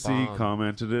the obviously he bomb.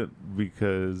 commented it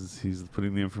because he's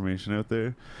putting the information out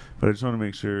there. But I just want to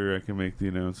make sure I can make the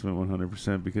announcement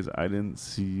 100% because I didn't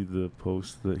see the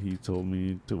post that he told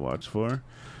me to watch for. Right.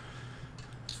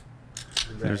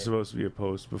 There's supposed to be a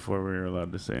post before we were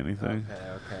allowed to say anything.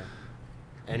 Okay.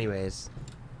 Anyways,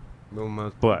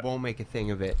 But- won't make a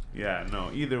thing of it. Yeah,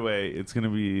 no, either way, it's going to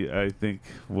be, I think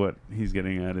what he's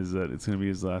getting at is that it's going to be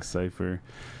his last cipher,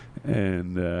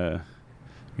 and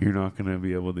you're not going to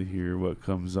be able to hear what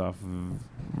comes off of,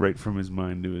 right from his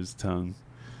mind to his tongue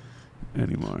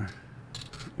anymore.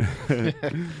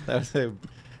 That was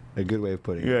a good way of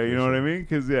putting it. Yeah, you for know what I sure. mean?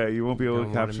 Because, yeah, you won't be able to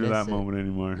Don't wanna capture miss that it. moment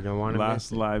anymore. You don't wanna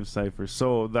Last miss it. live cipher.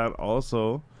 So that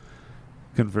also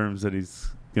confirms that he's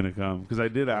going to come. Because I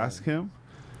did ask him,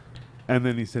 and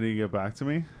then he said he'd get back to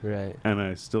me, Right. and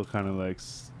I still kind of like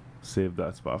saved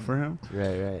that spot for him.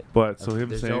 Right. But so him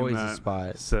There's saying always a that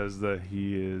spot. says that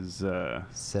he is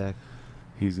Sick.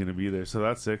 he's gonna be there. So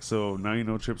that's sick. So now you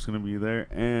know Trip's gonna be there,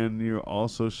 and you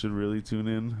also should really tune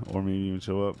in, or maybe even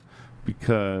show up,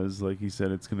 because like he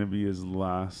said, it's gonna be his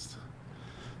last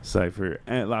cipher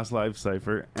and last live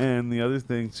cipher. And the other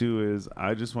thing too is,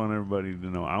 I just want everybody to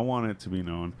know. I want it to be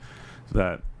known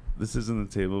that this isn't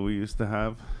the table we used to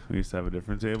have. We used to have a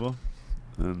different table.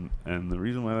 And the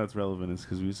reason why that's relevant is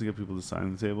because we used to get people to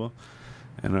sign the table,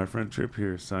 and our friend Trip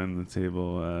here signed the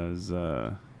table as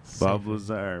Bob Cypher.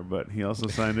 Lazar, but he also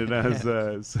signed it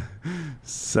as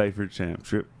Cipher Champ,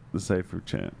 Trip the Cipher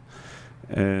Champ,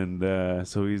 and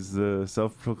so he's the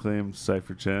self-proclaimed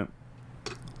Cipher Champ.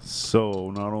 So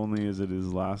not only is it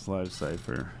his last live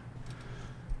cipher,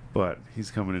 but he's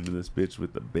coming into this bitch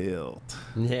with the belt.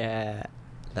 Yeah.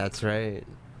 That's right.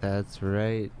 That's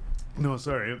right. No,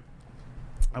 sorry.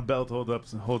 A belt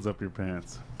holds up your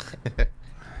pants.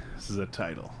 This is a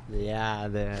title.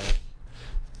 Yeah.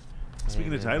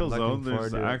 Speaking of titles, though,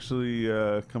 there's actually.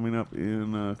 actually coming up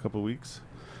in a couple weeks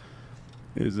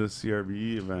is a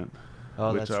CRB event,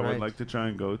 Oh, which that's I right. would like to try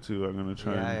and go to. I'm going to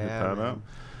try and hit Yeah, that man. up,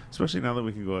 especially now that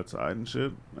we can go outside and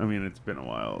shit. I mean, it's been a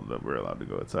while that we're allowed to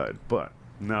go outside, but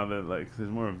now that like there's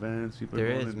more events, people There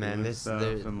are going is, and man. doing There's stuff, a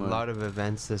and, like, lot of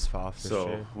events this fall for so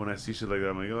sure. when I see shit like that,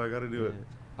 I'm like, oh, I got to do it.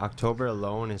 Yeah. October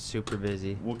alone is super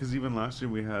busy. Well, because even last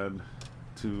year we had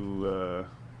two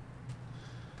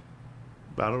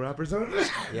battle rappers on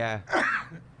it, Yeah.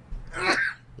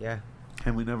 Yeah.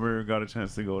 and we never got a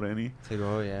chance to go to any To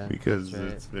go, yeah. because that's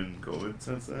right. it's been COVID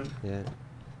since then. Yeah.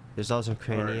 There's also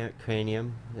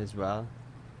Cranium as well.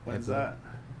 When's that?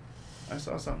 I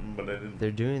saw something, but I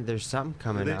didn't. There's something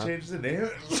coming Did they up. change the name?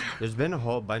 There's been a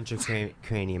whole bunch of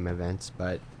Cranium events,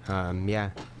 but yeah.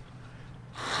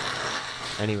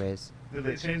 Anyways, Did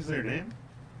they change their name?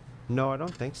 no, I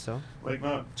don't think so. Like,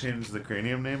 not change the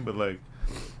Cranium name, but like,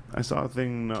 I saw a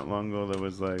thing not long ago that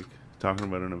was like talking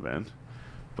about an event,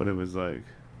 but it was like,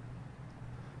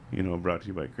 you know, brought to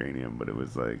you by Cranium, but it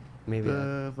was like Maybe.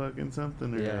 the fucking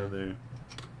something or Yeah. other.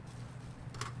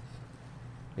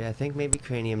 Yeah, I think maybe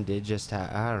Cranium did just have.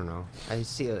 I don't know. I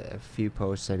see a few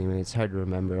posts anyway. It's hard to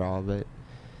remember all of it.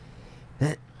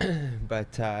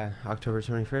 But October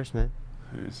 21st, man.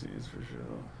 Let me see, it's for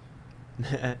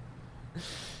sure.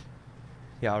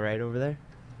 You all right over there?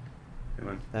 Come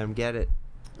on. Let him get it.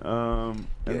 And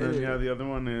then Good. yeah, the other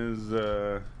one is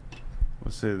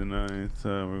let's say the 9th.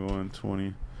 We're going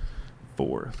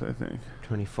 24th, I think,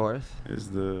 24th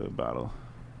is the battle.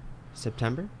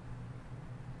 September.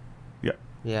 Yeah.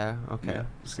 Yeah. Okay. Yeah,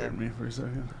 scared me for a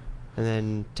second. And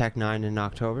then Tech 9 in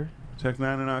October. Tech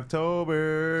 9 in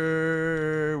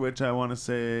October, which I want to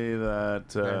say that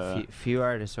Got a few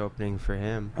artists opening for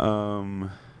him.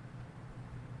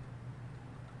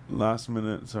 last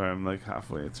minute. Sorry, I'm like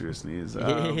halfway through a sneeze.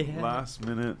 Yeah. Last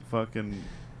minute fucking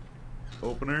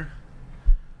opener.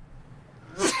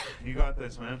 You got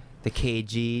this, man. The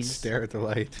KGs. Stare at the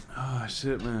light. Oh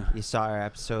shit, man. You saw our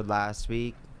episode last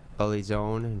week. Bully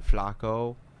Zone and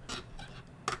Flacco.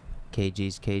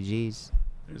 KGs.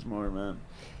 There's more, man.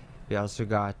 We also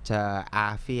got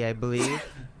Affy, I believe.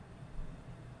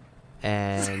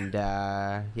 And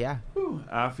yeah.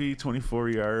 Affy, 24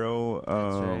 Yarrow.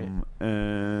 Right.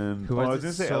 And Who I was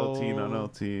was it? gonna say LT, not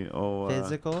LT. Oh,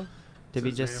 Physical? Did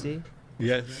we his just name? see?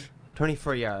 Yes.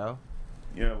 24 Yarrow.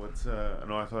 yeah. What's no,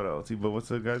 I thought LT, but what's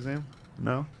the guy's name?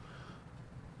 No.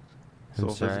 I'm Soul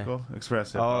sorry. Physical,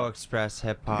 Express Hip Oh, Hop. Express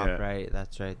Hip Hop, Yeah. right.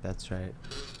 That's right.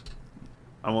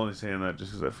 I'm only saying that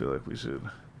just because I feel like we should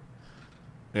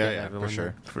Yeah, Get yeah, for everyone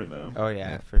sure. for them. Oh, yeah,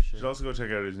 Yeah. for You sure. should also go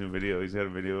check out his new video. He's got a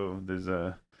video. There's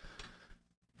a.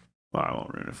 Well, I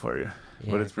won't ruin it for you,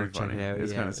 Yeah, but it's go pretty check funny. it out,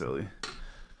 It's yeah. kind of silly,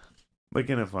 like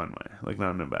in a fun way, like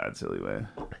not in a bad, silly way.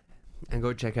 And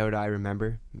go check out I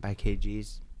Remember by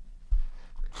KGs.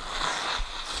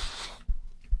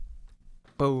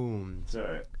 Boom.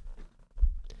 Sorry.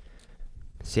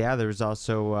 So yeah, there was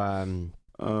also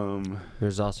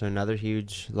another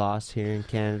huge loss here in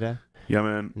Canada Yeah,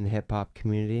 man. in the hip hop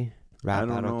community. Rap I don't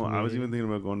battle know. I was community. even thinking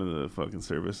about going to the fucking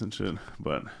service and shit,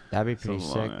 but That'd be it's pretty a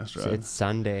sick. long-ass drive. It's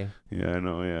Sunday. yeah, I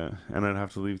know. Yeah, and I'd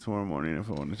have to leave tomorrow morning if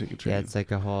I wanted to take a train. Yeah, it's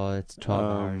like it's 12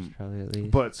 hours probably at least.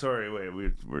 But sorry, wait,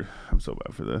 we're I'm so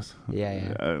bad for this.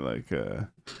 Yeah. I like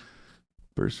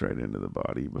burst right into the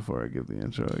body before I give the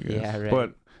intro, I guess. Yeah, right.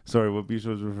 But sorry, what Beach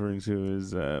was referring to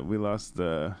is we lost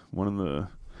one of the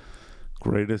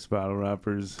greatest battle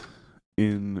rappers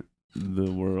in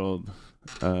the world,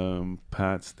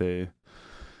 Pat Stay.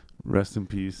 Rest in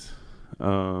peace.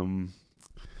 I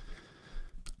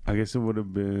guess it would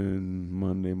have been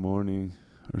Monday morning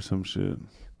or some shit.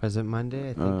 Was it Monday?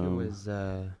 I think it was.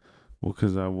 Well,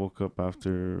 because I woke up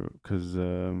because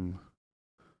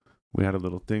we had a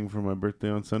little thing for my birthday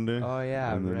on Sunday. Oh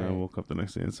yeah, and then right. I woke up the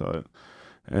next day and saw it.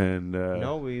 And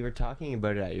No, we were talking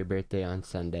about it at your birthday on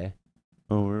Sunday.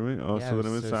 oh, were we? Oh, Yeah, so it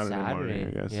then it was was so Saturday morning, I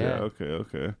Saturday. guess. Yeah.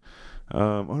 Okay.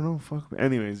 Oh no, fuck.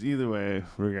 Anyways, either way,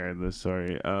 regardless,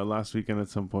 sorry. Last weekend at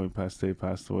some point, Paste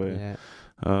passed away.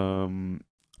 Yeah.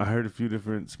 I heard a few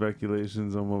different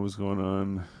speculations on what was going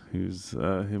on.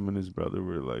 Him and his brother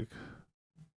were like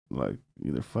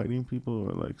either fighting people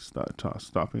or like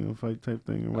stopping a fight type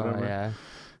thing or whatever. Oh yeah.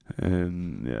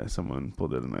 And yeah, someone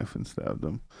pulled out a knife and stabbed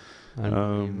him.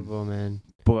 Unbelievable, man.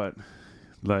 But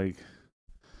like,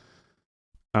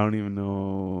 I don't even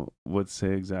know what to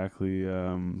say exactly.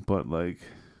 But like,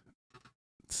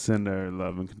 send our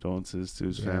love and condolences to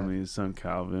his family, his son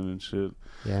Calvin and shit.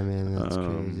 Yeah, man, that's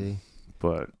crazy.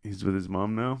 But he's with his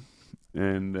mom now,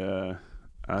 and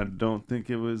I don't think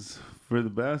it was for the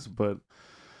best, but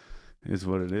it's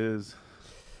what it is,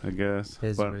 I guess.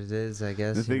 Is But what it is, I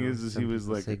guess. the thing you know, is some he was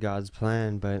people like, say God's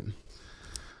plan, but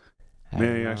I man,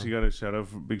 don't he know. actually got a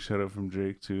big shout out from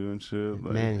Drake too and shit.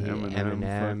 Like Man, Eminem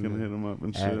Eminem, fucking hit him up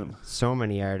and shit. So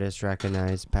many artists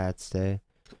recognize Pat Stay,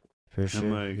 for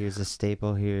sure. like- He was a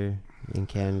staple here in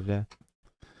Canada.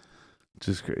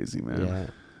 Just crazy, man. Yeah,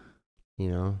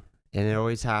 you know, and it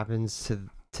always happens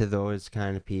to those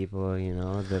kind of people. You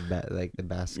know, the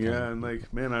best. kind Yeah, of and people.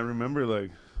 like, man, I remember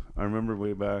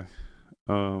way back,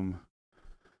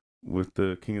 with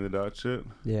the King of the Dot shit.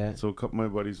 Yeah. So a couple of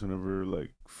my buddies, whenever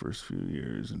like first few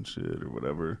years and shit or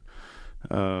whatever,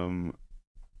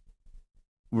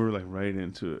 we were like right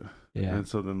into it. Yeah. And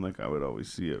so then like I would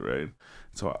always see it, right?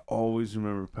 So I always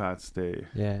remember Pat Stay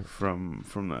Yeah. from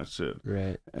that shit.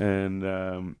 Right. And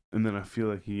then I feel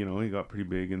like he got pretty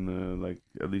big in the like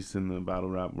at least in the battle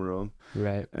rap world.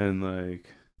 Right. And like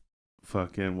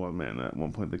fucking what man, at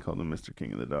one point they called him Mr.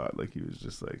 King of the Dot. Like he was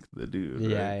just like the dude.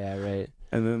 Yeah. Right? Yeah. Right.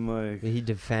 And then like He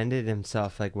defended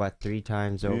himself like what 3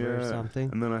 times over or yeah, something.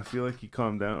 And then I feel like he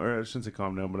calmed down, or I shouldn't say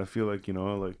calmed down, but I feel like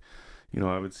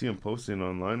I would see him posting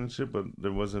online and shit, but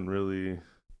there wasn't really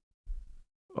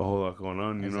a whole lot going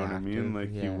on. You As know what I mean? active,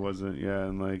 Like he yeah. wasn't, yeah,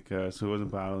 and like so he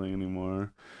wasn't battling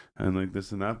anymore, and like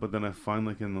this and that. But then I find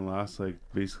like in the last like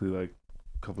basically like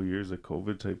couple years, like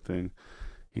COVID type thing,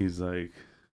 he's like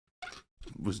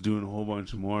was doing a whole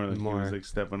bunch more. Like he More. was like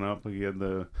stepping up. Like he had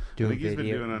the. I Doing think he's been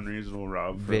video. doing Unreasonable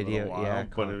Rob for a Video, little while, yeah,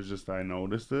 but it was just I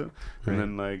noticed it, Right. and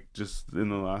then like just in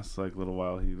the last like little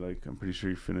while, he like I'm pretty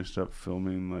sure he finished up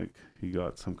filming. Like he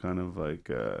got some kind of like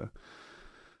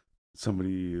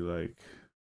somebody like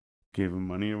gave him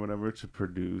money or whatever to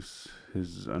produce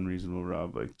his Unreasonable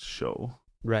Rob like show.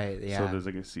 Right. Yeah. So there's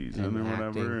like a season or whatever,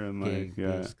 acting and gig, like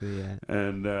yeah, basically, yeah.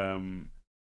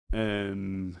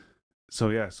 and so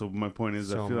yeah. So my point is,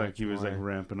 So I feel like much he was like more.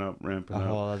 ramping up, A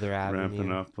whole other avenue.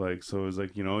 ramping up. Like so, it was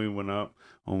like he went up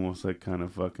almost like kind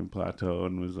of fucking plateaued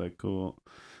and was like cool.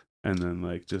 And then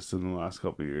like just in the last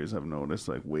couple of years, I've noticed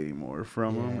like way more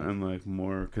from him, and like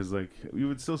more because like you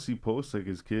would still see posts like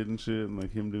his kid and shit, and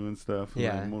like him doing stuff, and,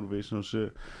 like motivational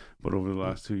shit. But over the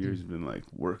last 2 years, he's been like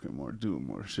working more, doing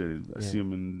more shit. I see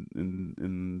him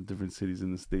in different cities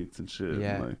in the States and shit,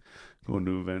 and like going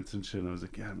to events and shit. And I was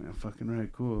like, yeah, man, fucking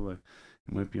right, cool. Like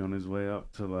he might be on his way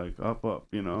up to like up,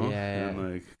 you know?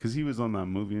 And like, cause he was on that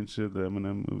movie and shit, the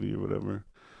Eminem movie or whatever.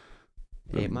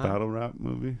 The battle rap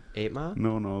movie. 8 Mile?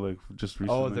 No, like just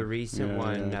recently. Oh, the recent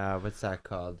one. What's that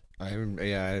called? I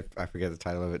forget the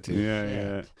title of it too.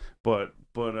 Yeah. But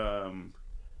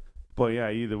yeah.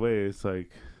 Either way, it's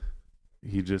like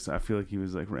I feel like he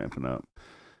was like ramping up.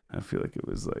 I feel like it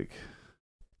was like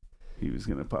he was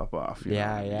gonna pop off. You know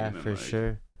what I mean? For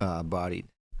sure. Bodied.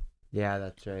 Yeah,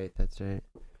 that's right.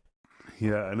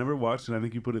 Yeah, I never watched it. I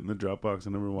think you put it in the Dropbox. I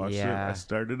never watched it. I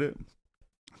started it.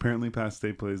 Apparently, Paste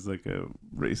plays like a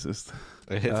racist.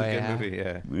 It's a good movie,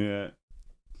 yeah. Yeah.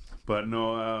 But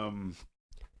no,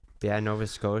 Nova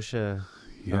Scotia.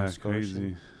 Yeah,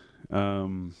 crazy. Yeah,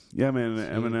 man,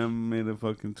 Eminem made a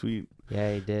fucking tweet.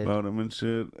 Yeah, he did. About him and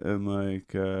shit. And like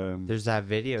there's that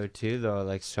video too though,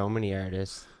 like so many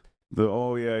artists. The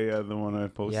one I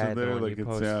posted there. Like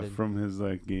it's from his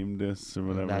like game discs or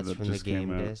whatever. That's that from just the game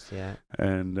came out. disc, yeah.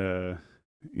 And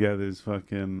there's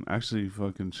fucking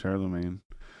Charlemagne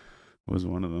was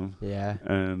one of them. Yeah.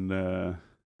 And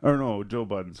or no, Joe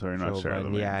Budden, sorry, not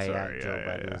Charlemagne. Joe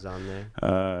Budden was on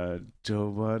there. Joe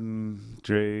Budden,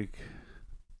 Drake.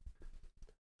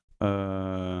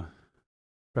 Either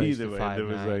way, there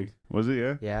was like, was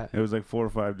it? Yeah. It was like 4 or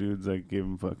 5 dudes like gave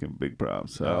him fucking big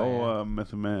props.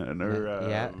 Method Man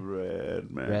or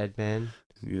Redman.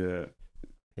 Yeah.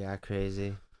 Yeah,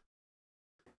 crazy.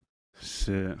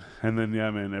 Shit. And then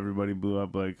man, everybody blew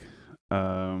up like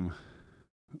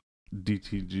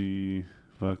DTG,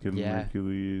 fucking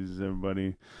Hercules,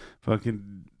 everybody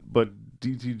fucking, but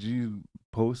DTG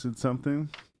posted something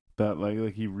that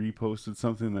like he reposted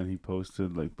something that he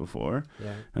posted like before.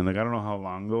 Yeah. And like I don't know how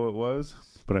long ago it was,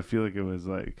 but I feel like it was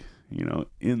like, you know,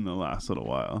 in the last little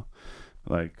while,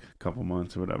 like a couple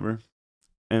months or whatever.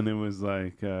 And it was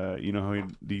like you know how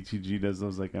DTG does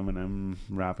those like Eminem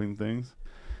rapping things,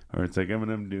 or it's like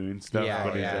Eminem doing stuff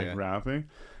but he's like rapping.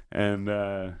 And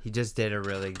he just did a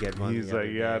really good one. He's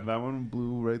like, that one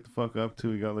blew right the fuck up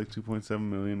too. He got like 2.7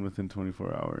 million within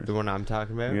 24 hours. The one I'm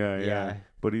talking about? Yeah.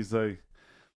 But he's like,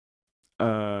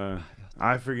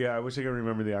 I forget. I wish I could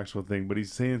remember the actual thing. But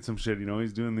he's saying some shit. You know,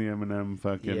 he's doing the Eminem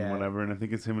fucking whatever. And I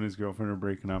think it's him and his girlfriend are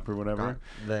breaking up or whatever.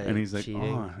 And he's like,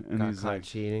 and he's like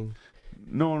cheating.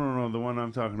 No, the one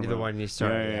I'm talking about. The one you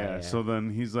started. Yeah. So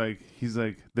then he's like,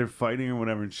 they're fighting or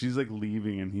whatever, and she's like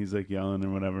leaving, and he's like yelling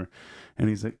or whatever, and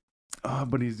he's like,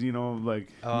 but he's, you know, like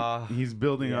he's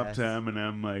building up to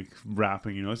Eminem like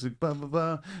rapping, you know, it's like blah blah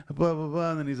blah blah blah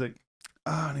blah, and then he's like,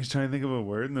 and he's trying to think of a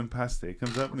word, and then Paste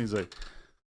comes up, and he's like,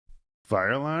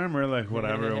 fire alarm or like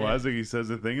whatever it was, like he says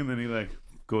a thing, and then he like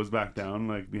goes back down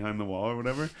like behind the wall or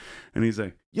whatever, and he's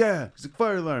like, he's like,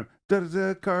 fire alarm,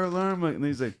 car alarm, like, and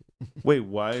he's like, wait,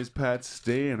 why is Pat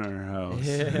stay in our house?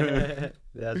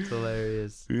 That's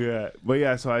hilarious. Yeah,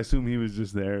 but so I assume he was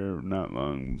just there not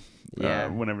long.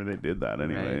 Whenever they did that,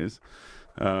 anyways.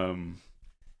 Right.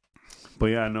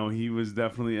 But no, he was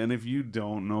definitely. And if you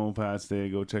don't know Pat Stay,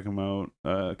 go check him out.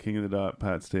 King of the Dot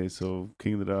Pat Stay. So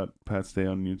King of the Dot Pat Stay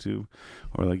on YouTube,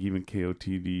 or like even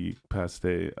KOTD Pat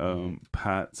Stay.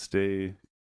 Pat Stay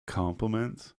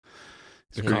compliments.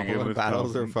 Compliment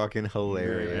battles are fucking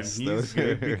hilarious. And he's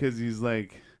good because he's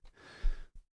like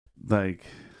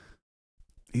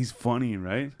he's funny,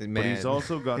 right? Man. But he's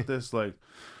also got this like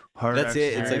hard. That's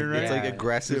it. It's like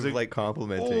aggressive, like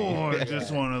complimenting. I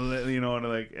just want to let you know, and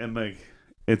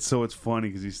it's funny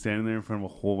because he's standing there in front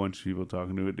of a whole bunch of people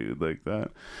talking to a dude like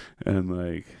that, and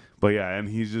like, but and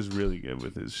he's just really good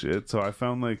with his shit. So I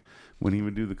found like when he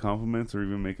would do the compliments or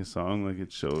even make a song, like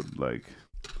it showed like.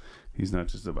 He's not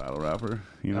just a battle rapper,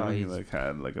 you know. He like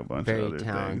had like a bunch of other things.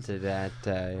 Very talented at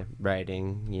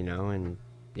writing, you know, and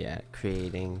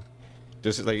creating.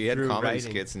 Just like he had comedy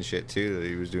skits and shit too that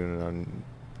he was doing on.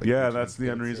 Like, that's the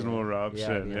Unreasonable Rob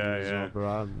shit.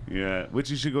 Rob. Yeah, which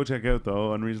you should go check out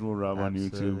though. Unreasonable Rob on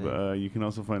YouTube. You can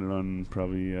also find it on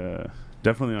probably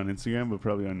definitely on Instagram, but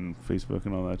probably on Facebook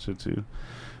and all that shit too.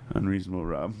 Unreasonable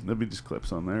Rob. There'll be just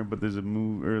clips on there, but there's a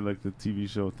movie or like the TV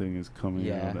show thing is coming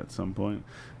out at some point.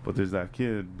 But there's that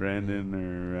kid, Brandon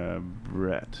or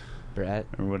Brett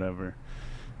or whatever,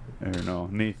 or no,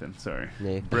 Nathan. Sorry,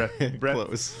 Brett.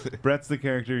 Close. Brett's the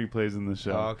character he plays in the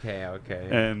show. Oh, okay.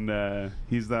 And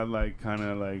he's that like kind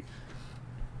of like,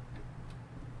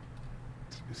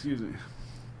 excuse me,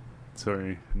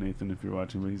 sorry, Nathan, if you're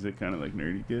watching, but he's a kind of like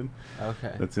nerdy kid.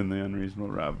 Okay. That's in the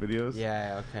Unreasonable Rap videos.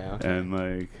 Yeah. Okay. And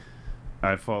like,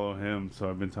 I follow him, so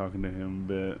I've been talking to him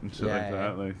a bit and shit like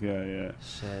that. Like, yeah.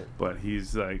 Shit. But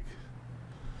he's like,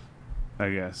 I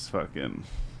guess, fucking.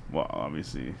 Well,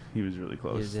 obviously, he was really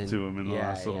close to him in the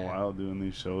last little while doing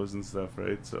these shows and stuff,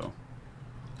 right? So.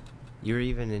 You were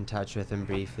even in touch with him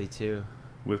briefly too.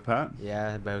 With Pat?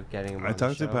 Yeah, about getting him on I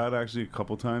talked the to show. Pat actually a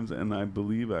couple times, and I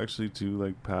believe actually too,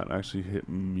 like Pat actually hit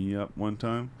me up one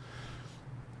time,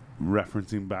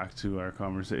 referencing back to our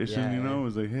conversation. You know, it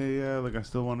was like, hey, yeah, like I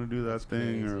still want to do that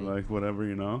thing, or like whatever,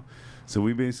 you know. So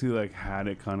we basically like had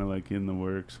it kind of like in the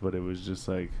works, but it was just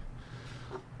like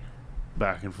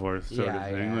back and forth sort of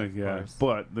thing. Like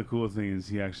but the cool thing is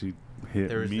he actually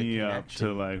hit me up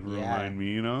to like remind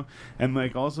me, you know. And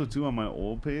like also too on my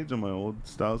old page, on my old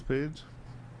Styles page,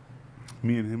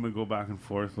 me and him would go back and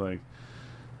forth like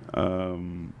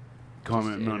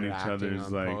commenting on each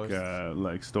other's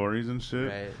like stories and shit.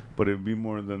 Right. But it'd be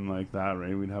more than like that,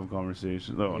 right? We'd have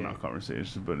conversations. Oh, not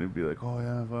conversations, but it'd be like, oh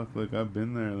yeah, fuck, like I've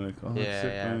been there, like oh that's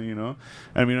sick, man, you know.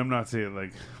 I mean, I'm not saying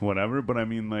like whatever, but I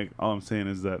mean like all I'm saying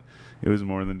is that it was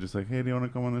more than just like, hey, do you want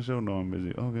to come on the show? No, I'm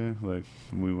busy. Okay, like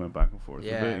we went back and forth a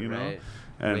bit, you know.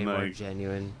 And way like more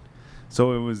genuine.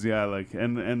 So it was like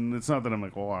and it's not that I'm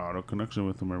like, oh, I had a connection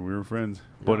with him or we were friends,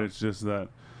 but it's just that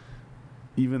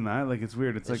even that, like, it's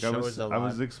weird. It's like I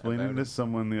was explaining to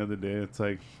someone the other day. It's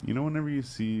like, you know, whenever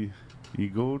you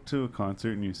go to a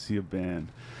concert and you see a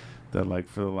band that like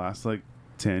for the last like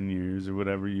 10 years or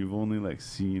whatever, you've only like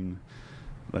seen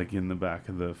like in the back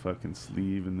of the fucking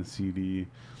sleeve in the CD,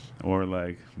 or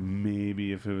like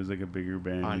maybe if it was like a bigger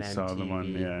band, you saw them on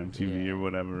MTV or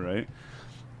whatever, right?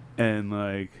 And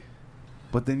like,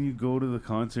 but then you go to the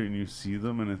concert and you see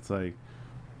them, and it's like,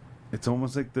 it's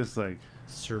almost like this like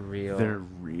surreal. They're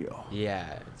real.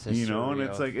 Yeah, it's you know, and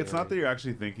it's like feeling. It's not that you're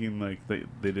actually thinking like they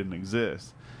didn't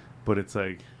exist, but it's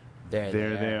like there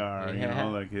they are. You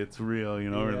know, like it's real. You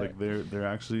know, or like they're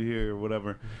actually here or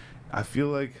whatever. I feel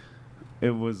like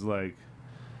it was like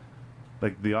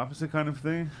the opposite kind of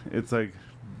thing. It's like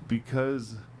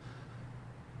because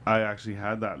I actually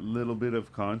had that little bit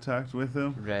of contact with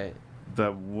him. Right.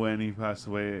 That when he passed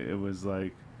away, it was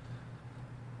like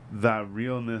that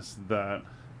realness that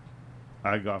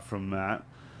I got from that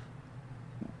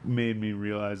made me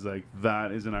realize like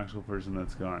that is an actual person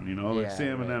that's gone, you know. Like say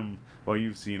Eminem, well,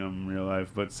 you've seen him in real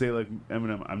life, but say like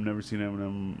Eminem, I've never seen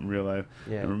Eminem in real life,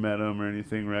 never met him or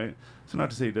anything, right? So not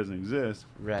to say he doesn't exist,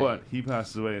 but he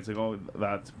passes away. It's like, oh,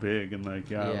 that's big, and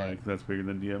like like that's bigger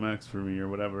than DMX for me or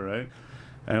whatever, right?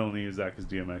 I only use that because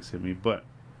DMX hit me, but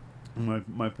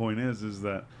my point is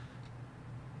that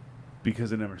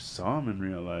because I never saw him in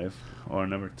real life or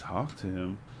never talked to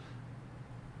him,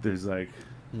 there's like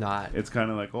it's kind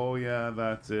of like, oh yeah,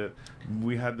 that's it,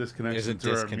 we had this connection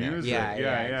through our music,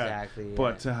 exactly,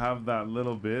 but to have that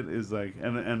little bit is like,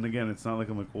 and again, it's not like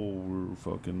I'm like, oh, we're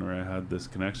fucking, or I had this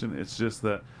connection. It's just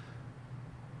that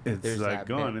it's there's like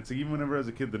gone. It's like, even whenever I was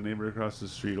a kid, the neighbor across the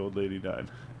street, old lady, died,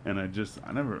 and I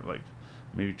never like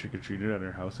maybe trick-or-treated at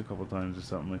her house a couple times or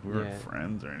something, like we weren't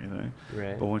friends or anything,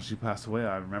 but when she passed away,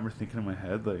 I remember thinking in my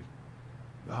head like,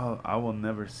 oh, I will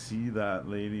never see that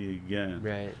lady again.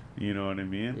 Right. You know what I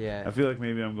mean? Yeah. I feel like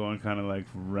maybe I'm going kind of like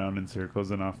round in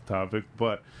circles and off topic,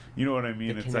 but you know what I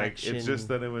mean? It's like, it's just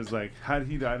that it was like, had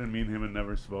he died and me and him had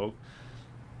never spoke,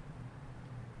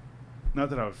 not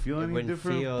that I would feel any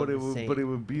different, but it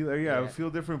would be like, I would feel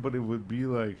different, but it would be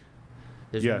like,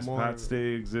 yes, Pat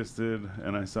Stay existed,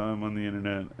 and I saw him on the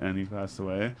internet, and he passed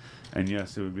away, and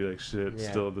yes, it would be like, shit,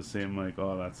 still the same, like,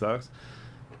 oh, that sucks,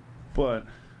 but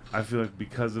I feel like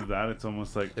because of that, it's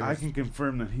almost like I can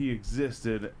confirm that he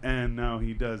existed and now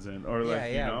he doesn't, or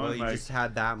like, you know, well, you like, just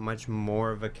had that much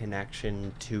more of a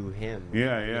connection to him. You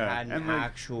had an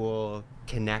actual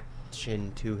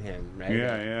connection to him,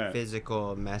 right?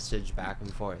 Physical message back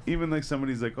and forth. Even like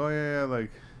somebody's like, oh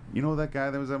like, you know that guy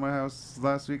that was at my house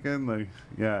last weekend? Like,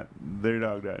 yeah, their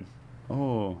dog died.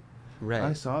 Oh. Right.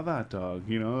 I saw that dog,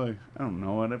 you know, like, I don't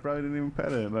know, and I probably didn't even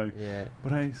pet it, like,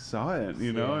 but I saw it,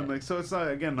 you know, and like, so it's not,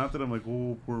 again, not that I'm like,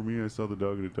 oh, poor me, I saw the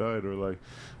dog and it died, or like,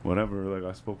 whatever, like,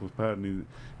 I spoke with Pat, and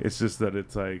it's just that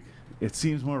it's like, it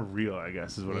seems more real, I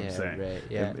guess, is what I'm saying. Right,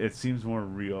 it seems more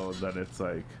real that it's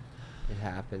like, it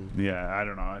happened. Yeah, I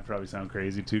don't know, I probably sound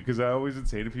crazy too, because I always would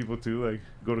say to people too, like,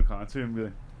 go to concert and be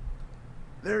like,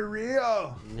 they're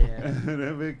real!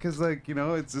 Yeah. Because, like, you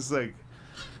know, it's just like,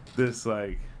 this,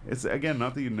 like, it's, again,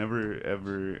 not that you never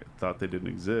ever thought they didn't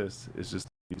exist. It's just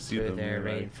you see them there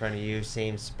right like, in front of you,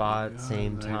 same spot,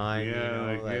 same time. You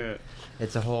know,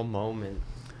 it's a whole moment.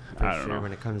 For sure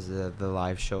when it comes to the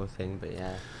live show thing, but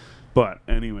But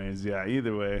anyways, yeah.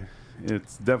 Either way,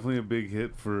 it's definitely a big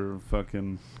hit for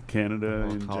fucking Canada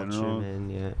in general, man,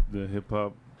 yeah. the hip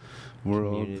hop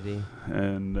world, Community.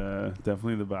 and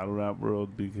definitely the battle rap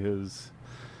world because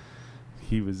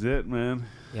he was it, man.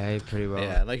 Yeah, he pretty well.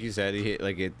 Yeah, like you said,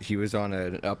 he was on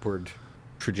an upward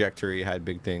trajectory, had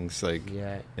big things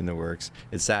in the works.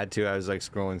 It's sad too. I was like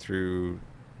scrolling through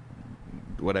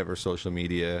whatever social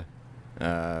media.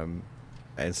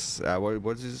 It's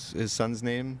what's his son's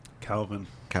name? Calvin.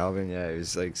 Yeah, he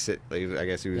was like I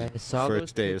guess he was I saw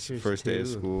first day those of pictures, too.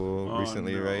 school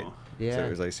recently, no. right? Yeah. So it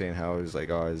was like saying how it was like,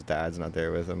 oh, his dad's not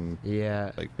there with him,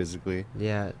 Yeah. like physically.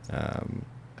 Yeah.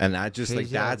 And that just like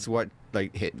Crazy how- that's what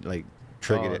like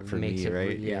triggered Oh, it for makes me, it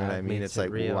right? You know what I mean? makes It's it like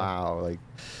real. wow, like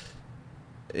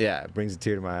yeah, it brings a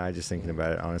tear to my eye just thinking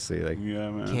about it. Honestly, like Yeah,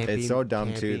 man. Can't it's be- so dumb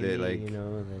can't too be that me, like you know,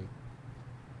 like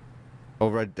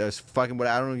over that's fucking. But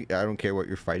I don't care what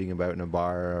you're fighting about in a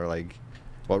bar or like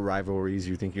what rivalries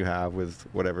you think you have with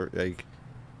whatever. Like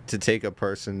to take a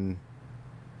person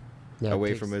yeah, it away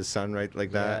takes- from his son, right?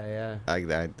 Like that. Yeah, Like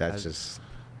that. That's I- just.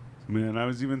 Man, I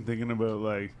was even thinking about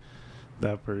like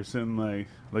that person, like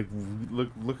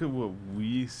look at what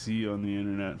we see on the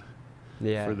internet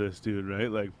yeah. for this dude, right?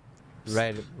 Like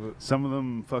Right. some of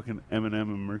them fucking Eminem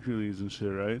and Mercury's and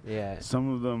shit, right? Yeah.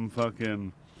 Some of them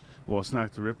fucking, well,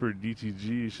 Snack the Ripper,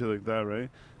 DTG, shit like that, right?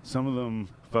 Some of them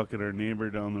fucking our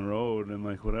neighbor down the road and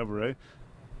like whatever, right?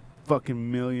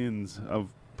 Fucking millions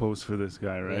of posts for this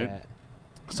guy, right? Yeah.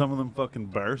 Some of them fucking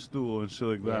Barstool and shit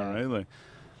like that, Yeah. right? Like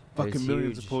It's fucking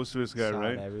millions of huge. posts for this guy, Saw it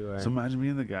right? everywhere. So imagine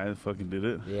being the guy that fucking did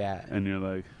it, Yeah. and you're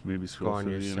like maybe Go scroll on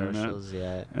through your the internet, socials,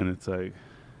 yeah. and it's like,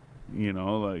 you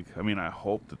know, like I mean, I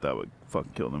hope that would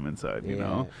fucking kill them inside, you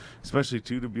know, especially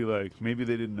too to be like maybe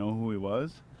they didn't know who he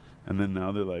was, and then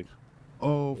now they're like,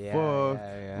 oh Yeah, fuck,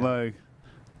 yeah, yeah.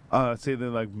 like, say they're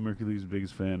like Mercury's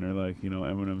biggest fan or like you know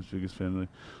Eminem's biggest fan, like,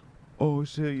 oh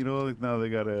shit, you know, like now they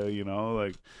gotta, you know,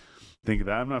 like think of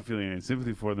that. I'm not feeling any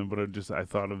sympathy for them, but I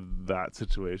thought of that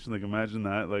situation. Like imagine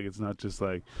that, like it's not just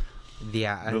like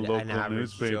Yeah, the an local average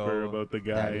newspaper Joe about the that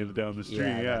guy he- down the street.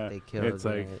 that Yeah, they killed, it's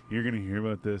like yeah. you're gonna hear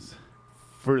about this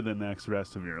for the next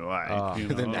rest of your life. Oh. you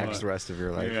the know? next rest of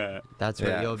your life. Yeah, That's what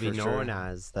Yeah, you'll be for known sure.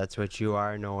 as. That's what you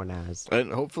are known as.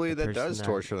 And hopefully The that does person that-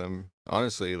 torture them.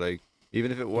 Honestly, like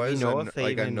even if it was know if they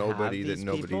like a even have nobody that these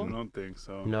nobody. people? I don't think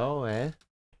so. No, eh?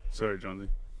 Sorry, Jonesy.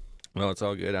 No, it's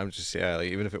all good. I'm just like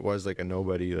even if it was like a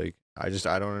nobody, like I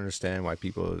don't understand why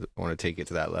people want to take it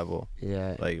to that level.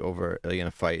 Yeah. Like over like in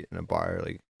a fight in a bar,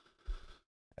 like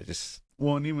I just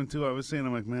Well, and even too, I was saying,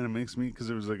 I'm like, man, it makes me because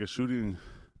there was like a shooting,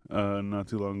 not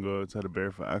too long ago outside of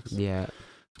Fairfax. Yeah.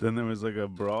 Then there was like a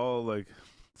brawl, like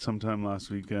sometime last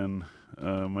weekend.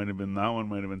 Might have been that one.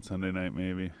 Might have been Sunday night,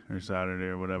 maybe or Saturday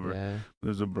or whatever. Yeah. There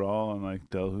was a brawl on like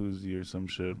Dalhousie or some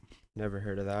shit. Never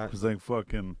heard of It that. was like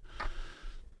fucking,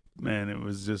 man, it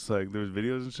was just like there was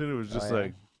videos and shit. It was just yeah?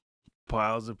 like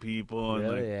piles of people and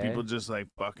Really, like eh? people just like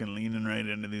fucking leaning right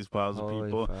into these piles of Holy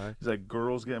people. fuck. It's like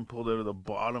girls getting pulled out of the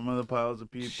bottom of the piles of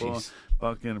people. Jeez.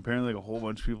 Fucking apparently like a whole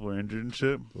bunch of people are injured and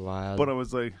shit. Wild. But I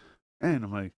was like, man,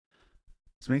 I'm like,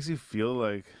 this makes you feel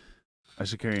like I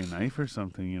should carry a knife or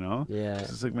something, you know? Yeah. It's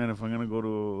just like, man, if I'm gonna go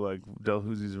to like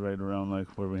Dalhousie's right around like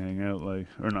where we hang out, like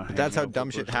or not. But that's hang how out, dumb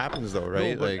but- shit happens though,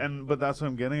 right? No, but, like but that's what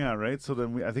I'm getting at, right? So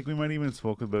then I think we might even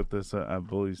spoke about this at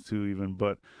Bullies too, even.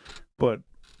 But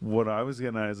what I was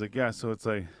getting at is like, yeah. So it's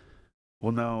like,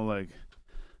 well, now like,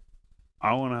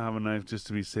 I want to have a knife just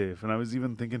to be safe. And I was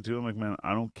even thinking too, I'm like, man,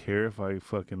 I don't care if I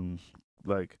fucking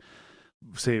like,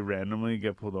 say randomly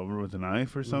get pulled over with a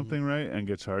knife or something, right? And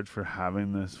get charged for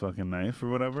having this fucking knife or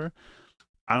whatever.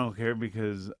 I don't care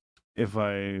because if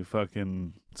I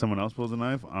fucking someone else pulls a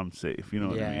knife, I'm safe. You know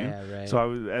what I mean? Yeah, right. So I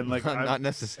was and like not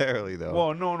necessarily though.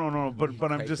 well, no. But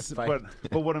I'm Fight just the fight.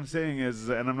 but what I'm saying is,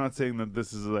 and I'm not saying that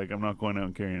this is like I'm not going out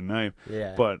and carrying a knife,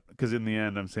 yeah. but because in the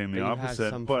end I'm saying But the you have opposite.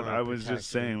 some But form I of was just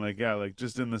protection. saying like yeah, like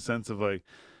just in the sense of like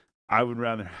I would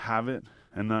rather have it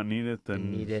and not need it than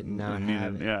And need it and not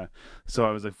have it. Yeah. So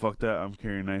I was like, fuck that. I'm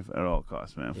carrying a knife at all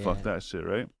costs, man. Fuck Yeah. that shit,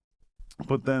 right?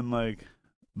 But then like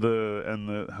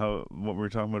how what we were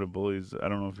talking about at Bullies, I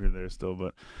don't know if you're there still,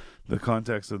 but the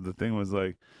context of the thing was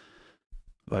like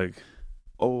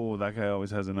oh, that guy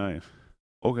always has a knife.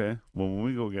 Okay, well when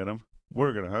we go get him,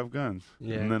 we're gonna have guns.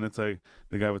 Yeah. And then it's like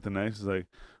the guy with the knife is like,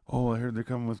 oh, I heard they're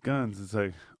coming with guns. It's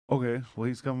like, okay, well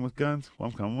he's coming with guns. Well,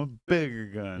 I'm coming with bigger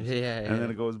guns. Yeah. And then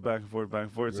it goes back and forth.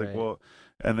 It's like, Right. well,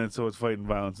 and then so it's fighting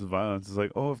violence with violence. It's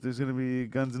like, oh, if there's gonna be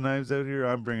guns and knives out here,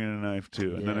 I'm bringing a knife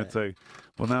too. And then Yeah. it's like,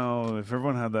 well, now if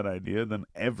everyone had that idea, then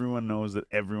everyone knows that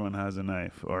everyone has a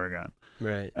knife or a gun.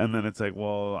 Right. And then it's like,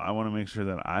 well, I want to make sure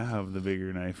that I have the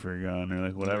bigger knife or gun or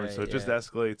like whatever. Right, So it just yeah.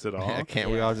 escalates it all. Yeah, can't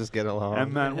we all just get along?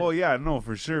 And then, well, yeah, no,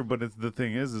 for sure. But it's the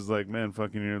thing is like, man,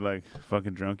 fucking, you're like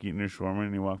fucking drunk eating your shawarma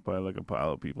and you walk by like a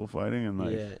pile of people fighting and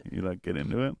like you like get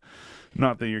into it.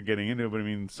 Not that you're getting into it, but I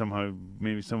mean, somehow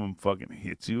maybe someone fucking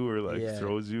hits you or like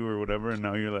throws you or whatever, and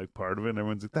now you're like part of it. And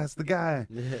everyone's like, that's the guy,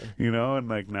 you know, and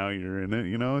like now you're in it,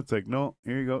 you know. It's like, no,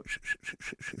 here you go.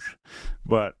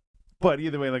 But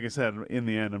either way, like I said, in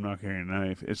the end, I'm not carrying a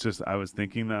knife. It's just I was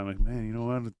thinking that I'm like, man, you know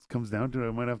what? It comes down to it,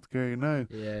 I might have to carry a knife.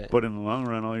 Yeah. But in the long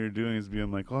run, all you're doing is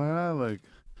being like, oh yeah, like,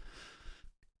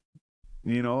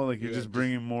 you know, like you're just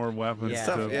bringing more weapons.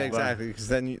 Yeah. Yeah, exactly. Because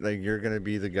then you're gonna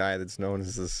be the guy that's known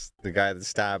as the guy that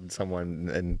stabbed someone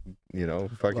and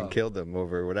fucking killed them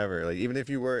over whatever. Like even if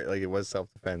you were like it was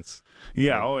self-defense.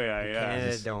 Yeah. Like, oh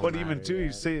yeah. Yeah. But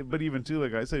even too,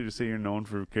 like I say, just say you're known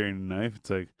for carrying a knife.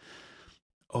 It's like,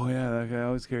 oh yeah, that guy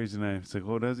always carries a knife. It's like,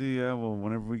 oh, does he? Yeah. Well,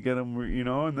 whenever we get him, you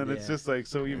know. And then it's just like,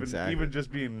 so even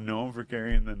just being known for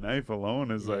carrying the knife alone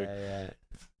is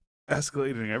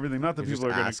escalating everything. Not that people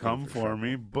are going to come for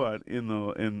me, but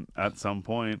at some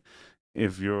point,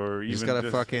 if you're you even just gotta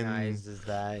just, fucking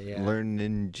learn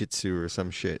ninjutsu or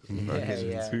some shit.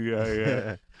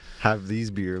 Yeah. Have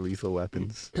these be your lethal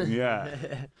weapons. Yeah.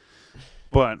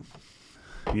 But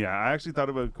yeah, I actually thought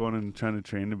about going and trying to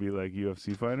train to be like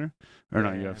UFC fighter, or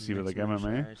not UFC, but like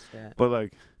MMA. But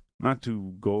like, not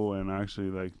to go and actually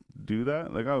like do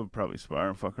that. Like I would probably spar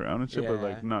and fuck around and shit, but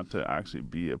like not to actually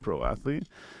be a pro athlete.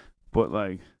 But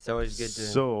like, it's always good to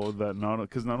so that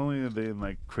because not only are they in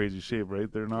like crazy shape,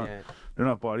 right? They're not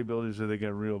bodybuilders where they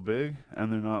get real big, and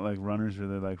they're not like runners where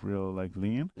they're like real like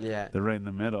lean. Yeah, they're right in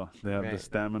the middle. They have the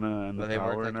stamina and the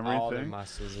power work, and everything. All their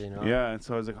muscles, you know. Yeah, and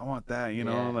so I was like, I want that, you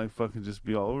know, like fucking just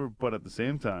be all over. But at the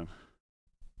same time,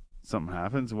 something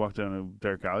happens, walk down a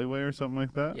dark alleyway or something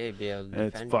like that. Yeah, you'd be able to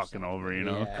it's fucking over, you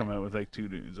know. Come out with like 2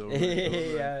 dudes over.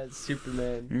 Yeah, it's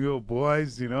Superman. You go,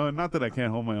 boys, you know. And not that I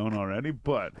can't hold my own already,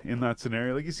 but in that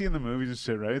scenario, like you see in the movies and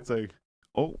shit, right? It's like,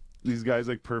 oh, these guys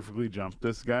like perfectly jumped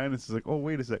this guy, and it's like, oh,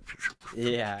 wait a sec.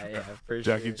 Yeah, for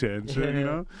Jackie Chan shit, you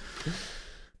know.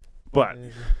 But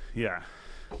yeah,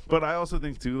 but I also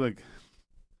think too, like,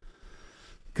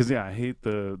 because I hate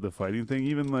the fighting thing.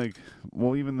 Even like,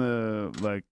 well, even the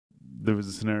like. There was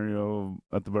a scenario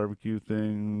at the barbecue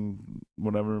thing,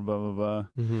 whatever, blah blah blah,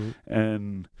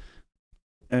 and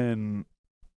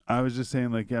I was just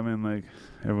saying like, yeah, man, like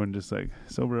everyone just like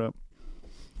sober up,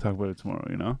 talk about it tomorrow,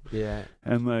 you know? Yeah.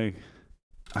 And like,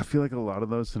 I feel like a lot of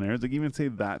those scenarios, like even say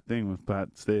that thing with Pat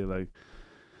Stay, like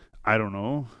I don't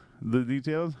know the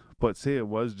details, but say it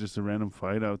was just a random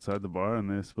fight outside the bar and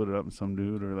they split it up with some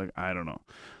dude or like I don't know.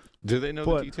 Do they know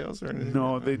the details or anything?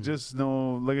 No, they just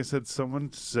know. Like I said,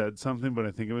 someone said something, but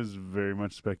I think it was very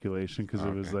much speculation because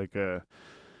it was like kind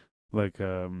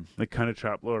of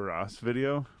Traplo Ross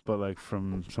video, but like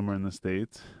from somewhere in the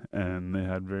States, and they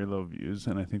had very low views,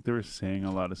 and I think they were saying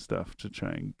a lot of stuff to try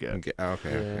and get,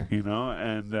 you know,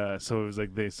 and so it was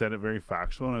like they said it very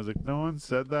factual, and I was like, no one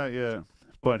said that yet.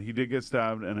 But he did get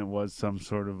stabbed, and it was some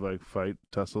sort of like fight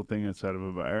tussle thing outside of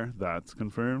a bar. That's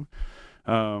confirmed.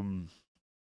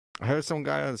 I heard some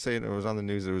guy saying it was on the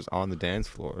news. It was on the dance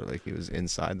floor, like he was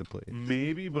inside the place.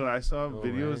 Maybe, but I saw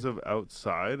videos of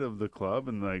outside of the club,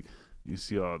 and like you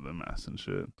see all the mess and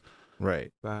shit.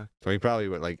 Right. So he probably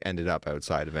like ended up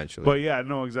outside eventually. But yeah,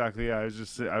 no, exactly. Yeah,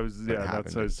 that's what I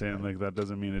was saying. Like that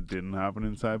doesn't mean it didn't happen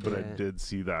inside, but I did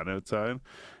see that outside,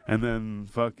 and then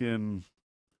fucking.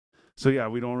 So yeah,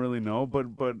 we don't really know, but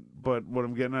what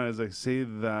I'm getting at is like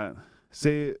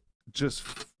say just.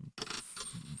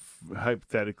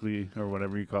 Hypothetically or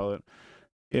whatever you call it,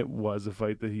 it was a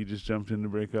fight that he just jumped in to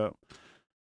break up.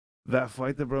 That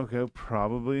fight that broke out,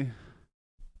 probably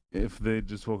if they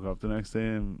just woke up the next day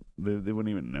and they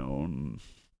wouldn't even known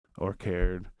or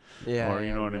cared, or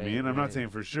you know what I mean. I'm not saying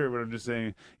for sure, but I'm just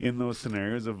saying in those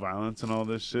scenarios of violence and all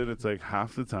this shit, it's like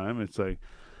half the time it's like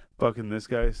fucking this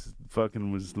guy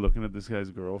fucking was looking at this guy's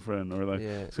girlfriend, or like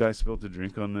this guy spilled a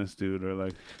drink on this dude, or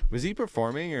like was he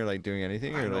performing or like doing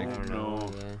anything, or like I don't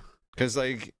know. Because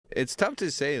like it's tough to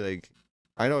say. Like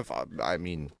I know if I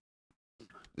mean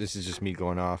this is just me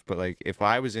going off, but like if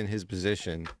I was in his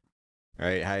position,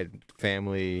 right, I had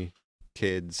family,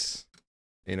 kids,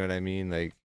 you know what I mean,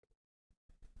 like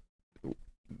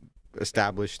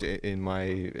established in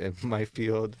my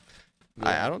field.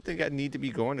 I don't think I'd need to be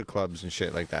going to clubs and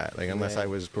shit like that, like unless I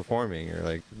was performing or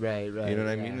like right you know what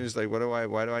I mean. There's like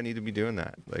why do I need to be doing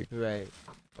that, like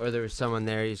or there was someone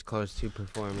there he's close to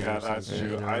performing. Yeah, that's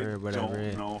true. You know, I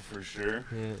don't know for sure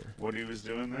what he was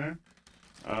doing there.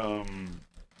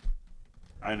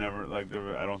 I never like.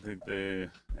 I don't think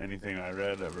anything I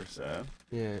read ever said.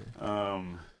 Yeah.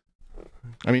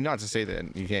 I mean, not to say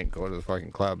that you can't go to the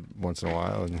fucking club once in a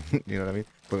while, and you know what I mean.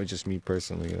 But just me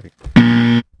personally, like,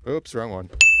 oops, wrong one.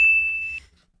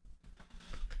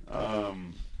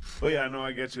 But yeah, no,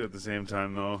 I get you at the same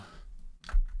time though.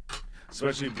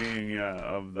 Especially being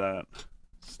of that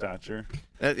stature.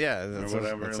 Yeah, that's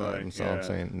whatever, that's like, all I'm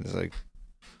saying. It's like,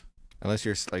 unless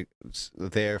you're like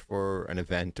there for an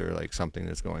event or like something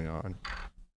that's going on,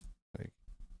 like,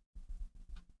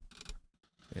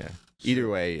 yeah. Either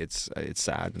way, it's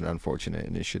sad and unfortunate,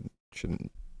 and it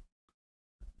shouldn't.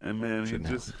 And man, he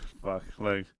just fuck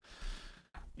like,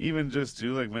 even just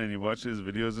too like, man, you watch his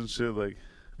videos and shit. Like,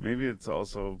 maybe it's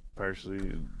also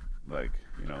partially like,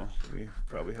 you know, we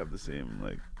probably have the same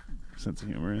like sense of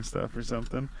humor and stuff or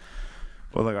something.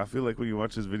 But like, I feel like when you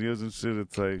watch his videos and shit,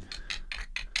 it's like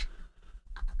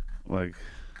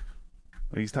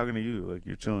he's talking to you, like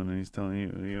you're chilling and he's telling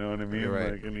you, you know what I mean?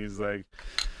 Right. Like, and he's like,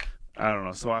 I don't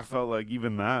know. So I felt like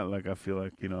even that, like, I feel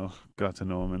like, you know, got to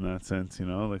know him in that sense, you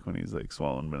know, like when he's like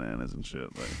swallowing bananas and shit.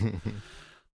 Like,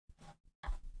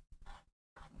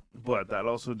 but that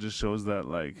also just shows that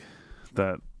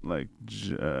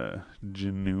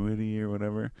genuity or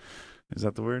whatever. Is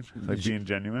that the word? Like being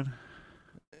genuine?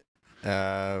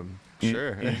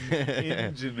 Sure.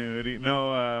 Ingenuity.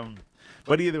 No,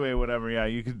 but either way, whatever. Yeah,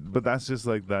 you could. But that's just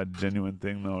like that genuine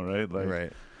thing, though, right? Like,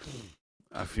 right.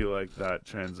 I feel like that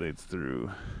translates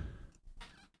through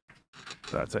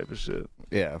that type of shit.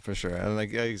 Yeah, for sure. And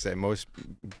like you say, most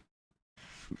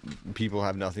people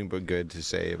have nothing but good to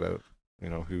say about, you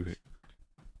know, who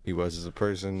he was as a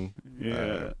person,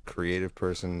 creative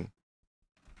person,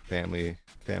 family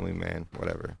man,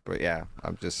 whatever. But yeah,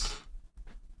 I'm just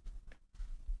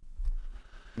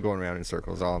going around in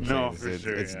circles. All I'm saying is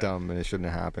it's dumb and it shouldn't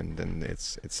have happened, and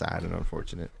it's sad and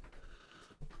unfortunate.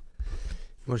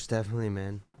 Most definitely,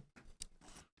 man.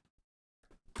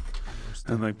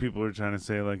 And like people are trying to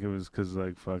say like it was because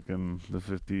like fucking the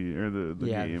 50 or the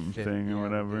game thing or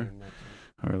whatever,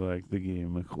 or like the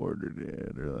game recorded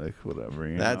it or like whatever,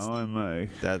 you know, and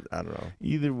like that, I don't know.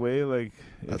 Either way, like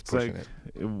that's it's like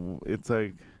it's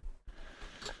like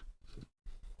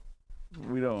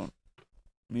we don't.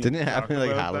 Didn't it happen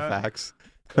like Halifax?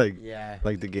 Like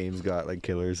like the games got like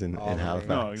killers in Halifax.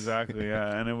 No, exactly,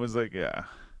 yeah, and it was like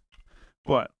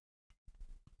but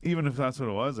even if that's what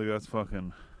it was, like that's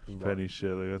fucking petty shit.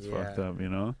 Like that's fucked up, you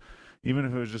know. Even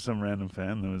if it was just some random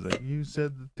fan that was like, "You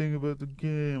said the thing about the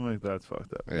game," like that's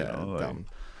fucked up. Yeah, you know? Like, dumb.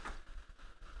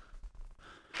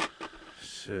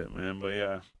 Shit, man. But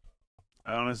yeah,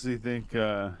 I honestly think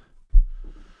the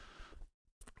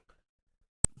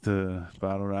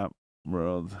battle rap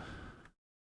world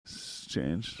has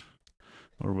changed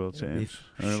or will change,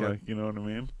 or like, you know what I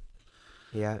mean?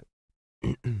 Yeah.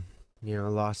 You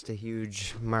know, lost a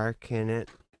huge mark in it,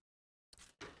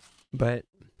 but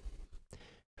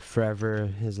forever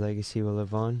his legacy will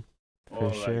live on,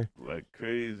 for sure. Like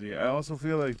crazy. I also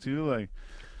feel like too, like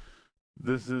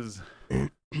this is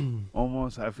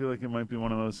almost, I feel like it might be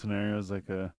one of those scenarios like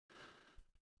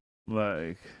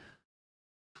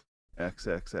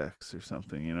XXX or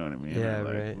something, you know what I mean? Yeah, or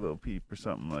like right. Lil Peep or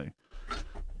something, like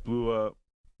blew up,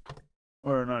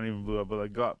 or not even blew up, but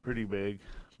like got pretty big,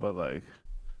 but like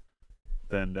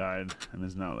then died and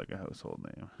is now like a household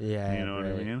name. Yeah, you know what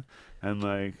I mean? And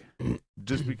like,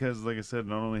 just because, like I said,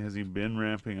 not only has he been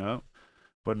ramping up,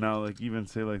 but now like even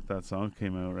say like that song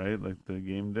came out, right? Like the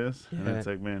game disc, and it's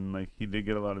like, man, like he did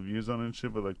get a lot of views on it and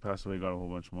shit, but like Passed Away got a whole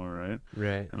bunch more, right?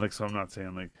 Right. And like, so I'm not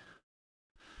saying like,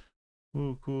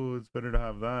 oh, cool, it's better to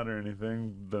have that or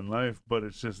anything than life, but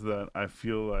it's just that I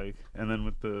feel like, and then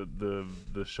with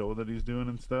the show that he's doing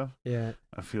and stuff,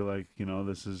 I feel like, you know,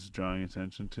 this is drawing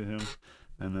attention to him.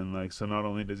 And then like, so not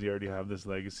only does he already have this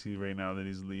legacy right now that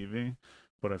he's leaving,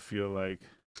 but I feel like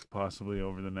possibly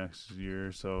over the next year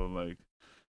or so, like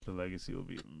the legacy will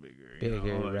be even bigger. You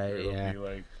know? Like, right? it'll be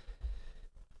like,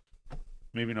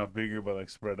 maybe not bigger, but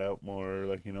like spread out more.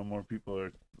 Like, you know, more people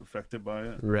are affected by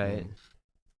it. Right.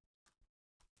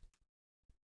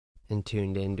 And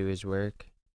tuned into his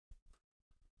work.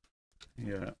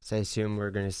 Yeah. So I assume we're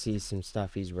gonna see some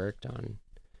stuff he's worked on.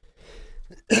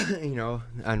 You know,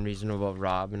 Unreasonable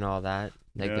Rob and all that,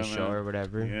 like the show or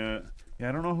whatever. Yeah,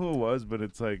 I don't know who it was, but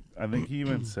it's like, I think he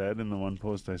even said in the one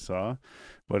post I saw,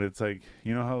 but it's like,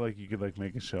 you know how like you could like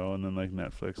make a show and then like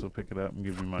Netflix will pick it up and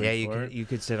give you money for it? You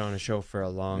could sit on a show for a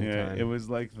long time. Yeah, it was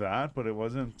like that, but it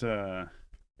wasn't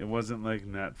like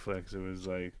Netflix. It was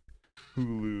like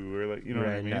Hulu or like, you know what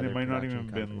I mean? It might not even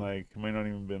been like, it might not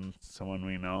even been someone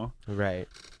we know. Right.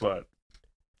 But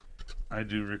I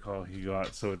do recall he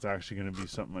got, so it's actually going to be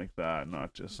something like that,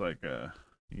 not just like a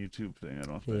YouTube thing, I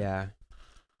don't think. Yeah.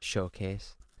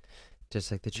 Showcase. Just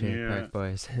like the Trailer Park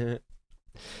Boys. Yeah,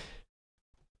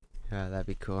 that'd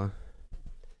be cool.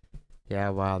 Yeah,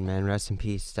 wild, man. Rest in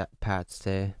peace, Pat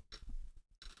Stay.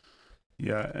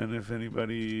 Yeah, and if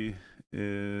anybody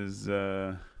is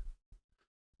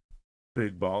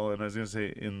big ball, and I was going to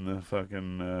say in the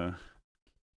fucking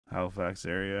Halifax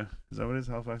area. Is that what it is?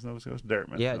 Halifax, Nova Scotia?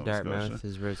 Dartmouth. Yeah, Nova Dartmouth Scotia.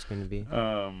 is where it's going to be.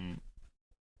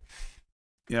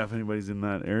 Yeah, if anybody's in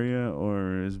that area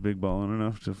or is big balling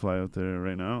enough to fly out there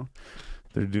right now,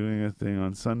 they're doing a thing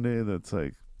on Sunday that's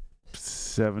like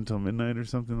 7 till midnight or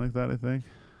something like that, I think.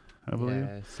 I believe.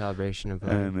 Yeah, celebration of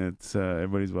life. And it's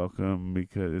everybody's welcome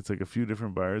because it's like a few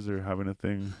different bars are having a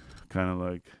thing, kind of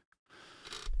like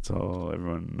it's all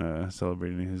everyone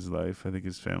celebrating his life. I think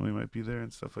his family might be there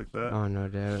and stuff like that. Oh, no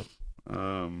doubt.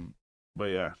 But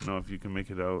yeah, no, if you can make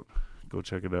it out, go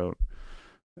check it out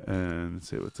and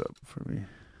say what's up for me.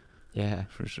 Yeah.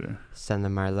 For sure. Send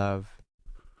them our love.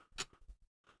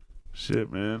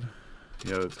 Shit, man.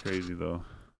 Yeah, that's crazy though.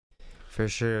 For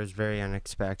sure, it was very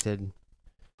unexpected.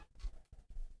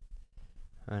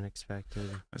 Unexpected.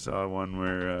 I saw one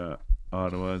where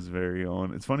Ottawa's very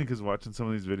own. It's funny because watching some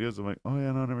of these videos, I'm like, oh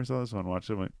yeah, no, I never saw this one. Watch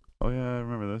it, I'm like, oh yeah, I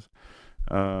remember this.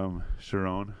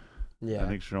 Sharon. Yeah. I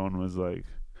think Sharon was like,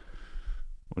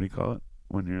 what do you call it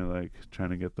when you're like trying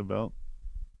to get the belt?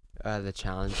 The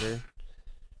challenger.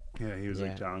 Yeah, he was Yeah.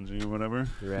 like challenging or whatever.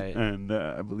 Right. And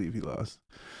I believe he lost.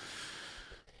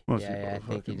 Most Yeah, people I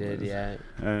think he fucking did. lose. Yeah.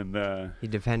 And He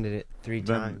defended it 3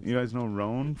 then times. you guys know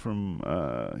Roan from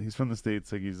he's from the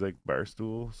States, like he's like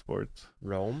Barstool Sports.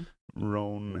 Rome.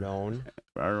 Roan.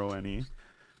 R-O-N-E.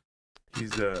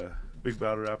 He's a big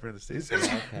battle rapper in the States.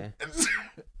 Yeah, okay.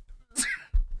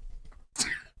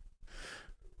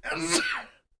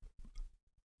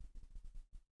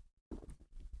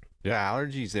 Yeah,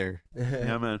 allergies there.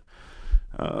 Yeah, man.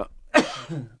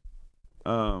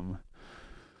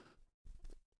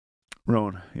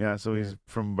 Roan. Yeah, so he's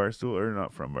from Barstool, or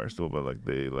not from Barstool, but like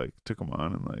they like took him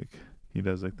on and like he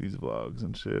does like these vlogs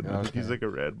and shit. I think he's Okay. like a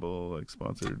Red Bull like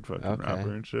sponsored fucking Okay.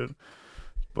 rapper and shit.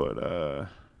 But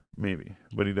maybe.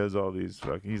 But he does all these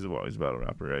fucking he's always a battle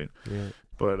rapper, right? Yeah.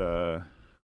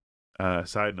 But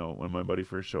side note, when my buddy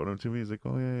first showed him to me, he's like,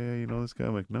 oh yeah, you know this guy?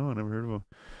 I'm like, no, I never heard of him.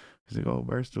 He's like, oh,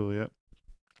 Barstool, yeah.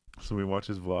 So we watch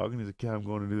his vlog and he's like, yeah, I'm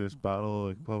going to do this battle,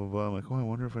 like blah blah blah. I'm like, oh, I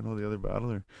wonder if I know the other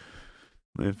battler.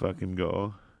 And they fucking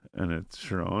go and it's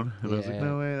Sharon. And I was like, Yeah.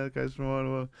 no way, that guy's from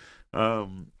Ottawa.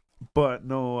 But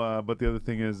no, but the other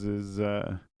thing is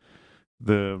the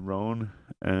Roan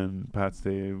and Pat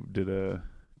Stay did a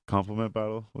compliment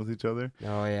battle with each other.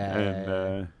 Oh yeah. And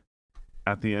yeah.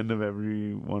 at the end of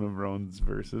every one of Roan's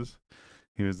verses,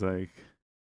 he was like,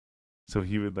 so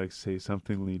he would like say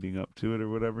something leading up to it or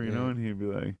whatever, you know, Yeah. and he'd be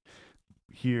like,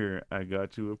 here, I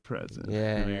got you a present.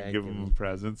 Yeah, And he'd yeah, give give him a him-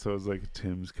 present. So it was like a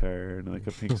Tim's car and like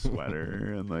a pink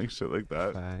sweater and like shit like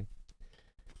that. Fuck.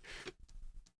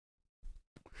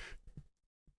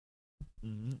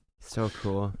 Mm-hmm. So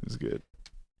cool. It was good.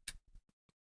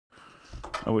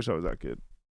 I wish I was that kid.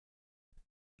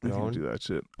 I Roan? can do that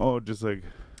shit. Oh, just like,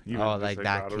 even Oh, just, like that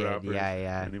battle kid. rappers, Yeah,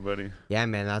 yeah. Anybody. Yeah,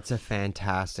 man, that's a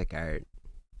fantastic art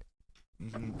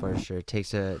for sure.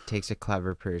 Takes a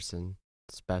clever person,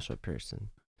 special person.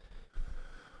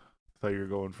 Thought you were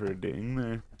going for a ding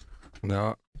there.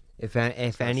 No. If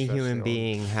That's any just human the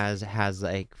being has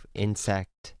like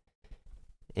insect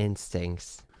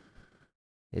instincts,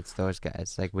 it's those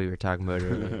guys. Like we were talking about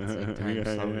earlier. It's like time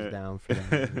slows down for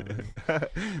them. You know?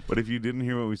 But if you didn't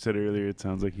hear what we said earlier, it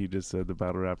sounds like he just said the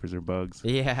battle rappers are bugs.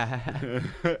 Yeah,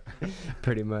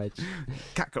 pretty much.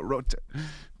 Kakarota.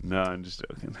 No, I'm just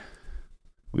joking.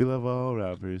 We love all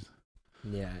rappers.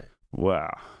 Yeah, Wow.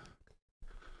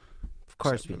 of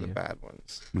course Except we for do. the bad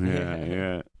ones. Yeah,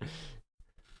 yeah.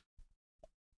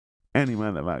 Any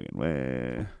motherfucking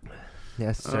way.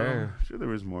 Yes, sir. Sure, there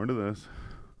was more to this.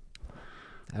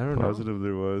 I don't know. Positive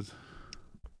there was.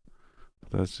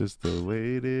 That's just the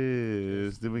way it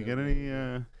is. Did we get any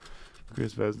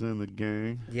Chris Vesna and the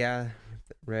gang? Yeah,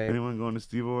 right. Anyone going to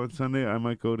Steve-O on Sunday? I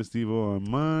might go to Steve-O on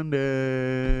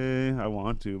Monday. I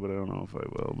want to, but I don't know if I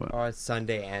will. But Oh, it's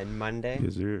Sunday and Monday.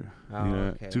 yes, sir. Oh, yeah,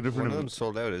 okay. two One different. of them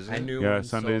sold out, isn't I it? knew. Yeah, one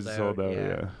Sunday's sold out.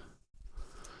 Yeah.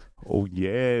 Oh yeah,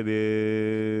 it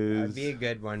That'd is. be a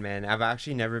good one, man. I've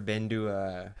actually never been to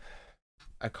a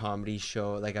comedy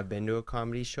show. Like I've been to a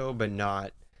comedy show, but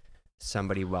not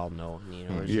somebody well known, you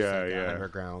know. It's Yeah, just like yeah. an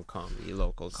underground comedy,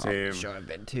 local comedy Same. show I've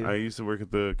been to. I used to work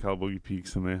at the Cowboy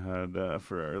Peaks, and they had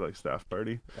for our like staff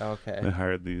party. They Okay.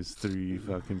 hired these 3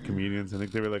 fucking comedians. I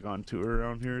think they were like on tour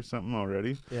around here or something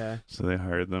already. Yeah. So they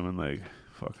hired them, and like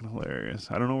fucking hilarious.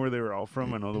 I don't know where they were all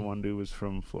from. I know the one dude was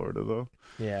from Florida though,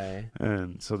 Yeah.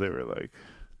 and so they were like,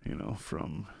 you know,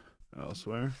 from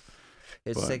elsewhere.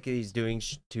 It's But- like he's doing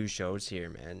 2 shows here,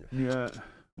 man. Yeah.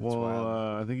 Well,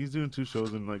 wild. I think he's doing 2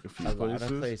 shows in like a few A lot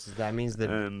places. of places. That means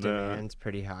the And, demand's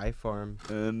pretty high for him.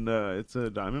 And it's a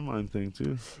diamond mine thing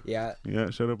too. Yeah. Yeah,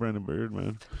 shout out Brandon Bird,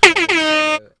 man.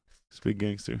 He's a big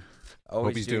gangster.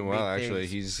 Hope he's doing well. big Actually,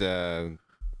 things. he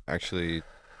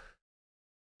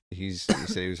said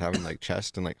he was having like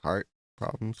chest and like heart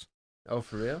problems. Oh,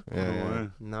 for real? Yeah, No yeah. way.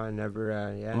 No, I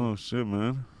never. Yeah. Oh shit,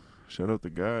 man. Shout out the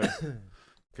guy.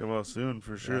 Get well soon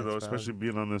for sure, Yeah, though. that's Especially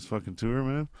being on this fucking tour,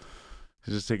 man.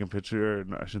 He's just taking picture.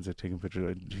 No, I shouldn't say taking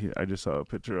pictures. I just saw a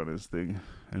picture on his thing,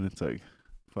 and it's like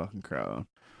fucking crowd.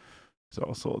 It's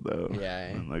all sold out. Yeah.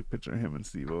 And like picture him and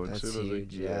Steve-O and That's shit. I was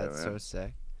huge. like, Yeah, it's man. so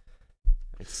sick.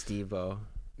 It's Steve-O.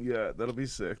 Yeah, that'll be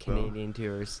sick. Though. Canadian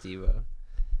tour Steve-O.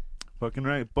 Fucking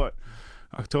right. But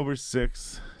October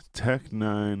 6th, Tech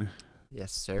 9,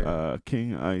 Yes, sir.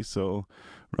 King ISO,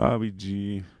 Robbie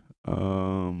G,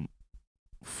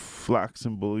 Flax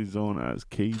and Bully Zone as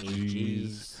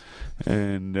KGs,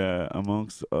 and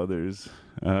amongst others,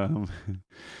 who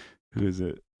is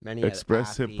it? Many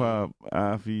Express other Hip Hop,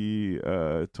 Affy,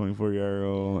 24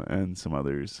 Yarrow, and some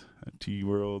others, T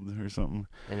World or something.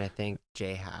 And I think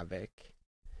Jay Havoc.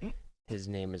 His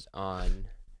name is on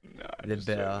Nah, the just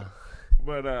bill.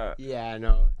 But Yeah, I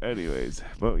know. anyways,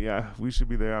 but yeah, we should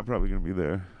be there. I'm probably gonna be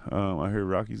there. I heard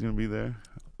Rocky's gonna be there.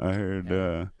 I heard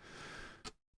Yeah.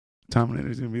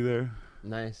 Tominator's gonna be there.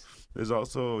 Nice. There's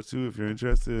also too, if you're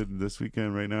interested, this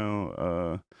weekend right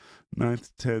now,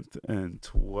 9th, 10th, and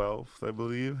 12th, I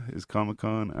believe, is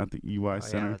Comic-Con at the EY Oh,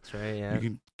 Center. yeah, that's right. Yeah. You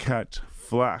can catch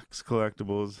Flax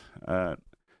Collectibles at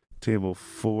table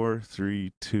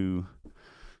 432.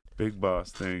 Big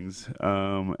Boss Things.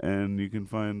 And you can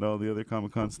find all the other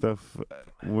Comic-Con stuff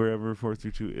wherever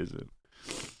 432 is it.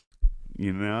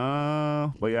 You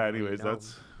know? But yeah, anyways, You know.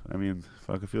 that's, I mean,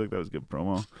 fuck, I feel like that was good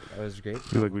promo. That was great. I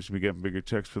feel like we should be getting bigger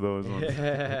checks for those ones.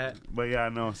 But yeah,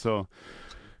 no, so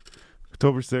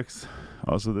October 6th,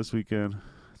 also this weekend,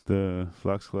 the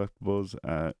Flax Collectibles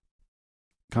at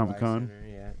Comic-Con. Center,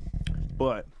 yeah.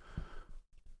 But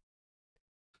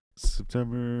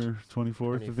September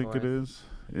 24th, I think it 24th.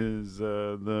 is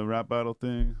the rap battle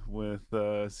thing with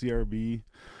CRB.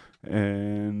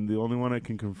 And the only one I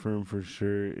can confirm for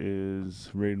sure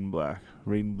is Raiden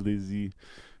Blizzy.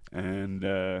 And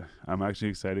I'm actually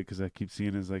excited because I keep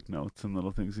seeing his like notes and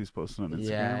little things he's posting on Instagram.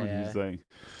 Yeah, and yeah. he's like,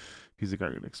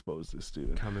 I'm gonna expose this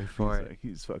dude. Coming for He's it. like,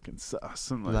 he's fucking sus.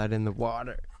 And like, Blood in the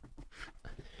water.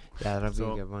 Yeah, that'll be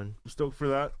So- a good one. I'm stoked for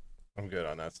that. I'm good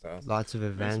on that stuff. Lots of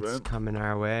events man. coming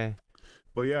our way.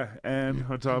 But yeah, and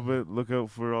on top of it, look out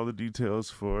for all the details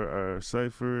for our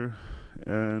cipher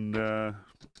and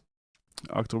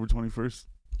October 21st,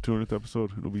 200th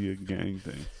episode. It'll be a gang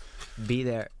thing. Be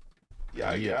there.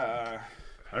 Yeah.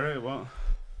 All right, well,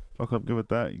 fuck up. Good with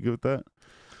that. You good with that?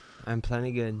 I'm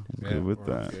plenty good. Good with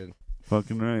that.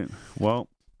 Fucking right. Well,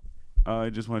 I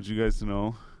just want you guys to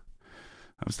know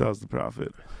I'm Styles the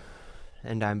Prophet.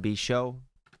 And I'm B Show.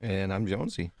 And I'm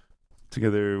Jonesy.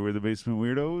 Together, we're the Basement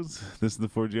Weirdos. This is the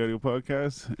 4G Audio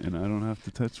Podcast, and I don't have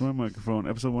to touch my microphone.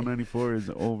 Episode 194 is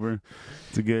over.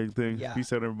 It's a gag thing. Yeah.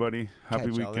 Peace out, everybody. Happy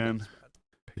Catch y'all in the weekend.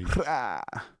 next one.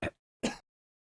 Peace.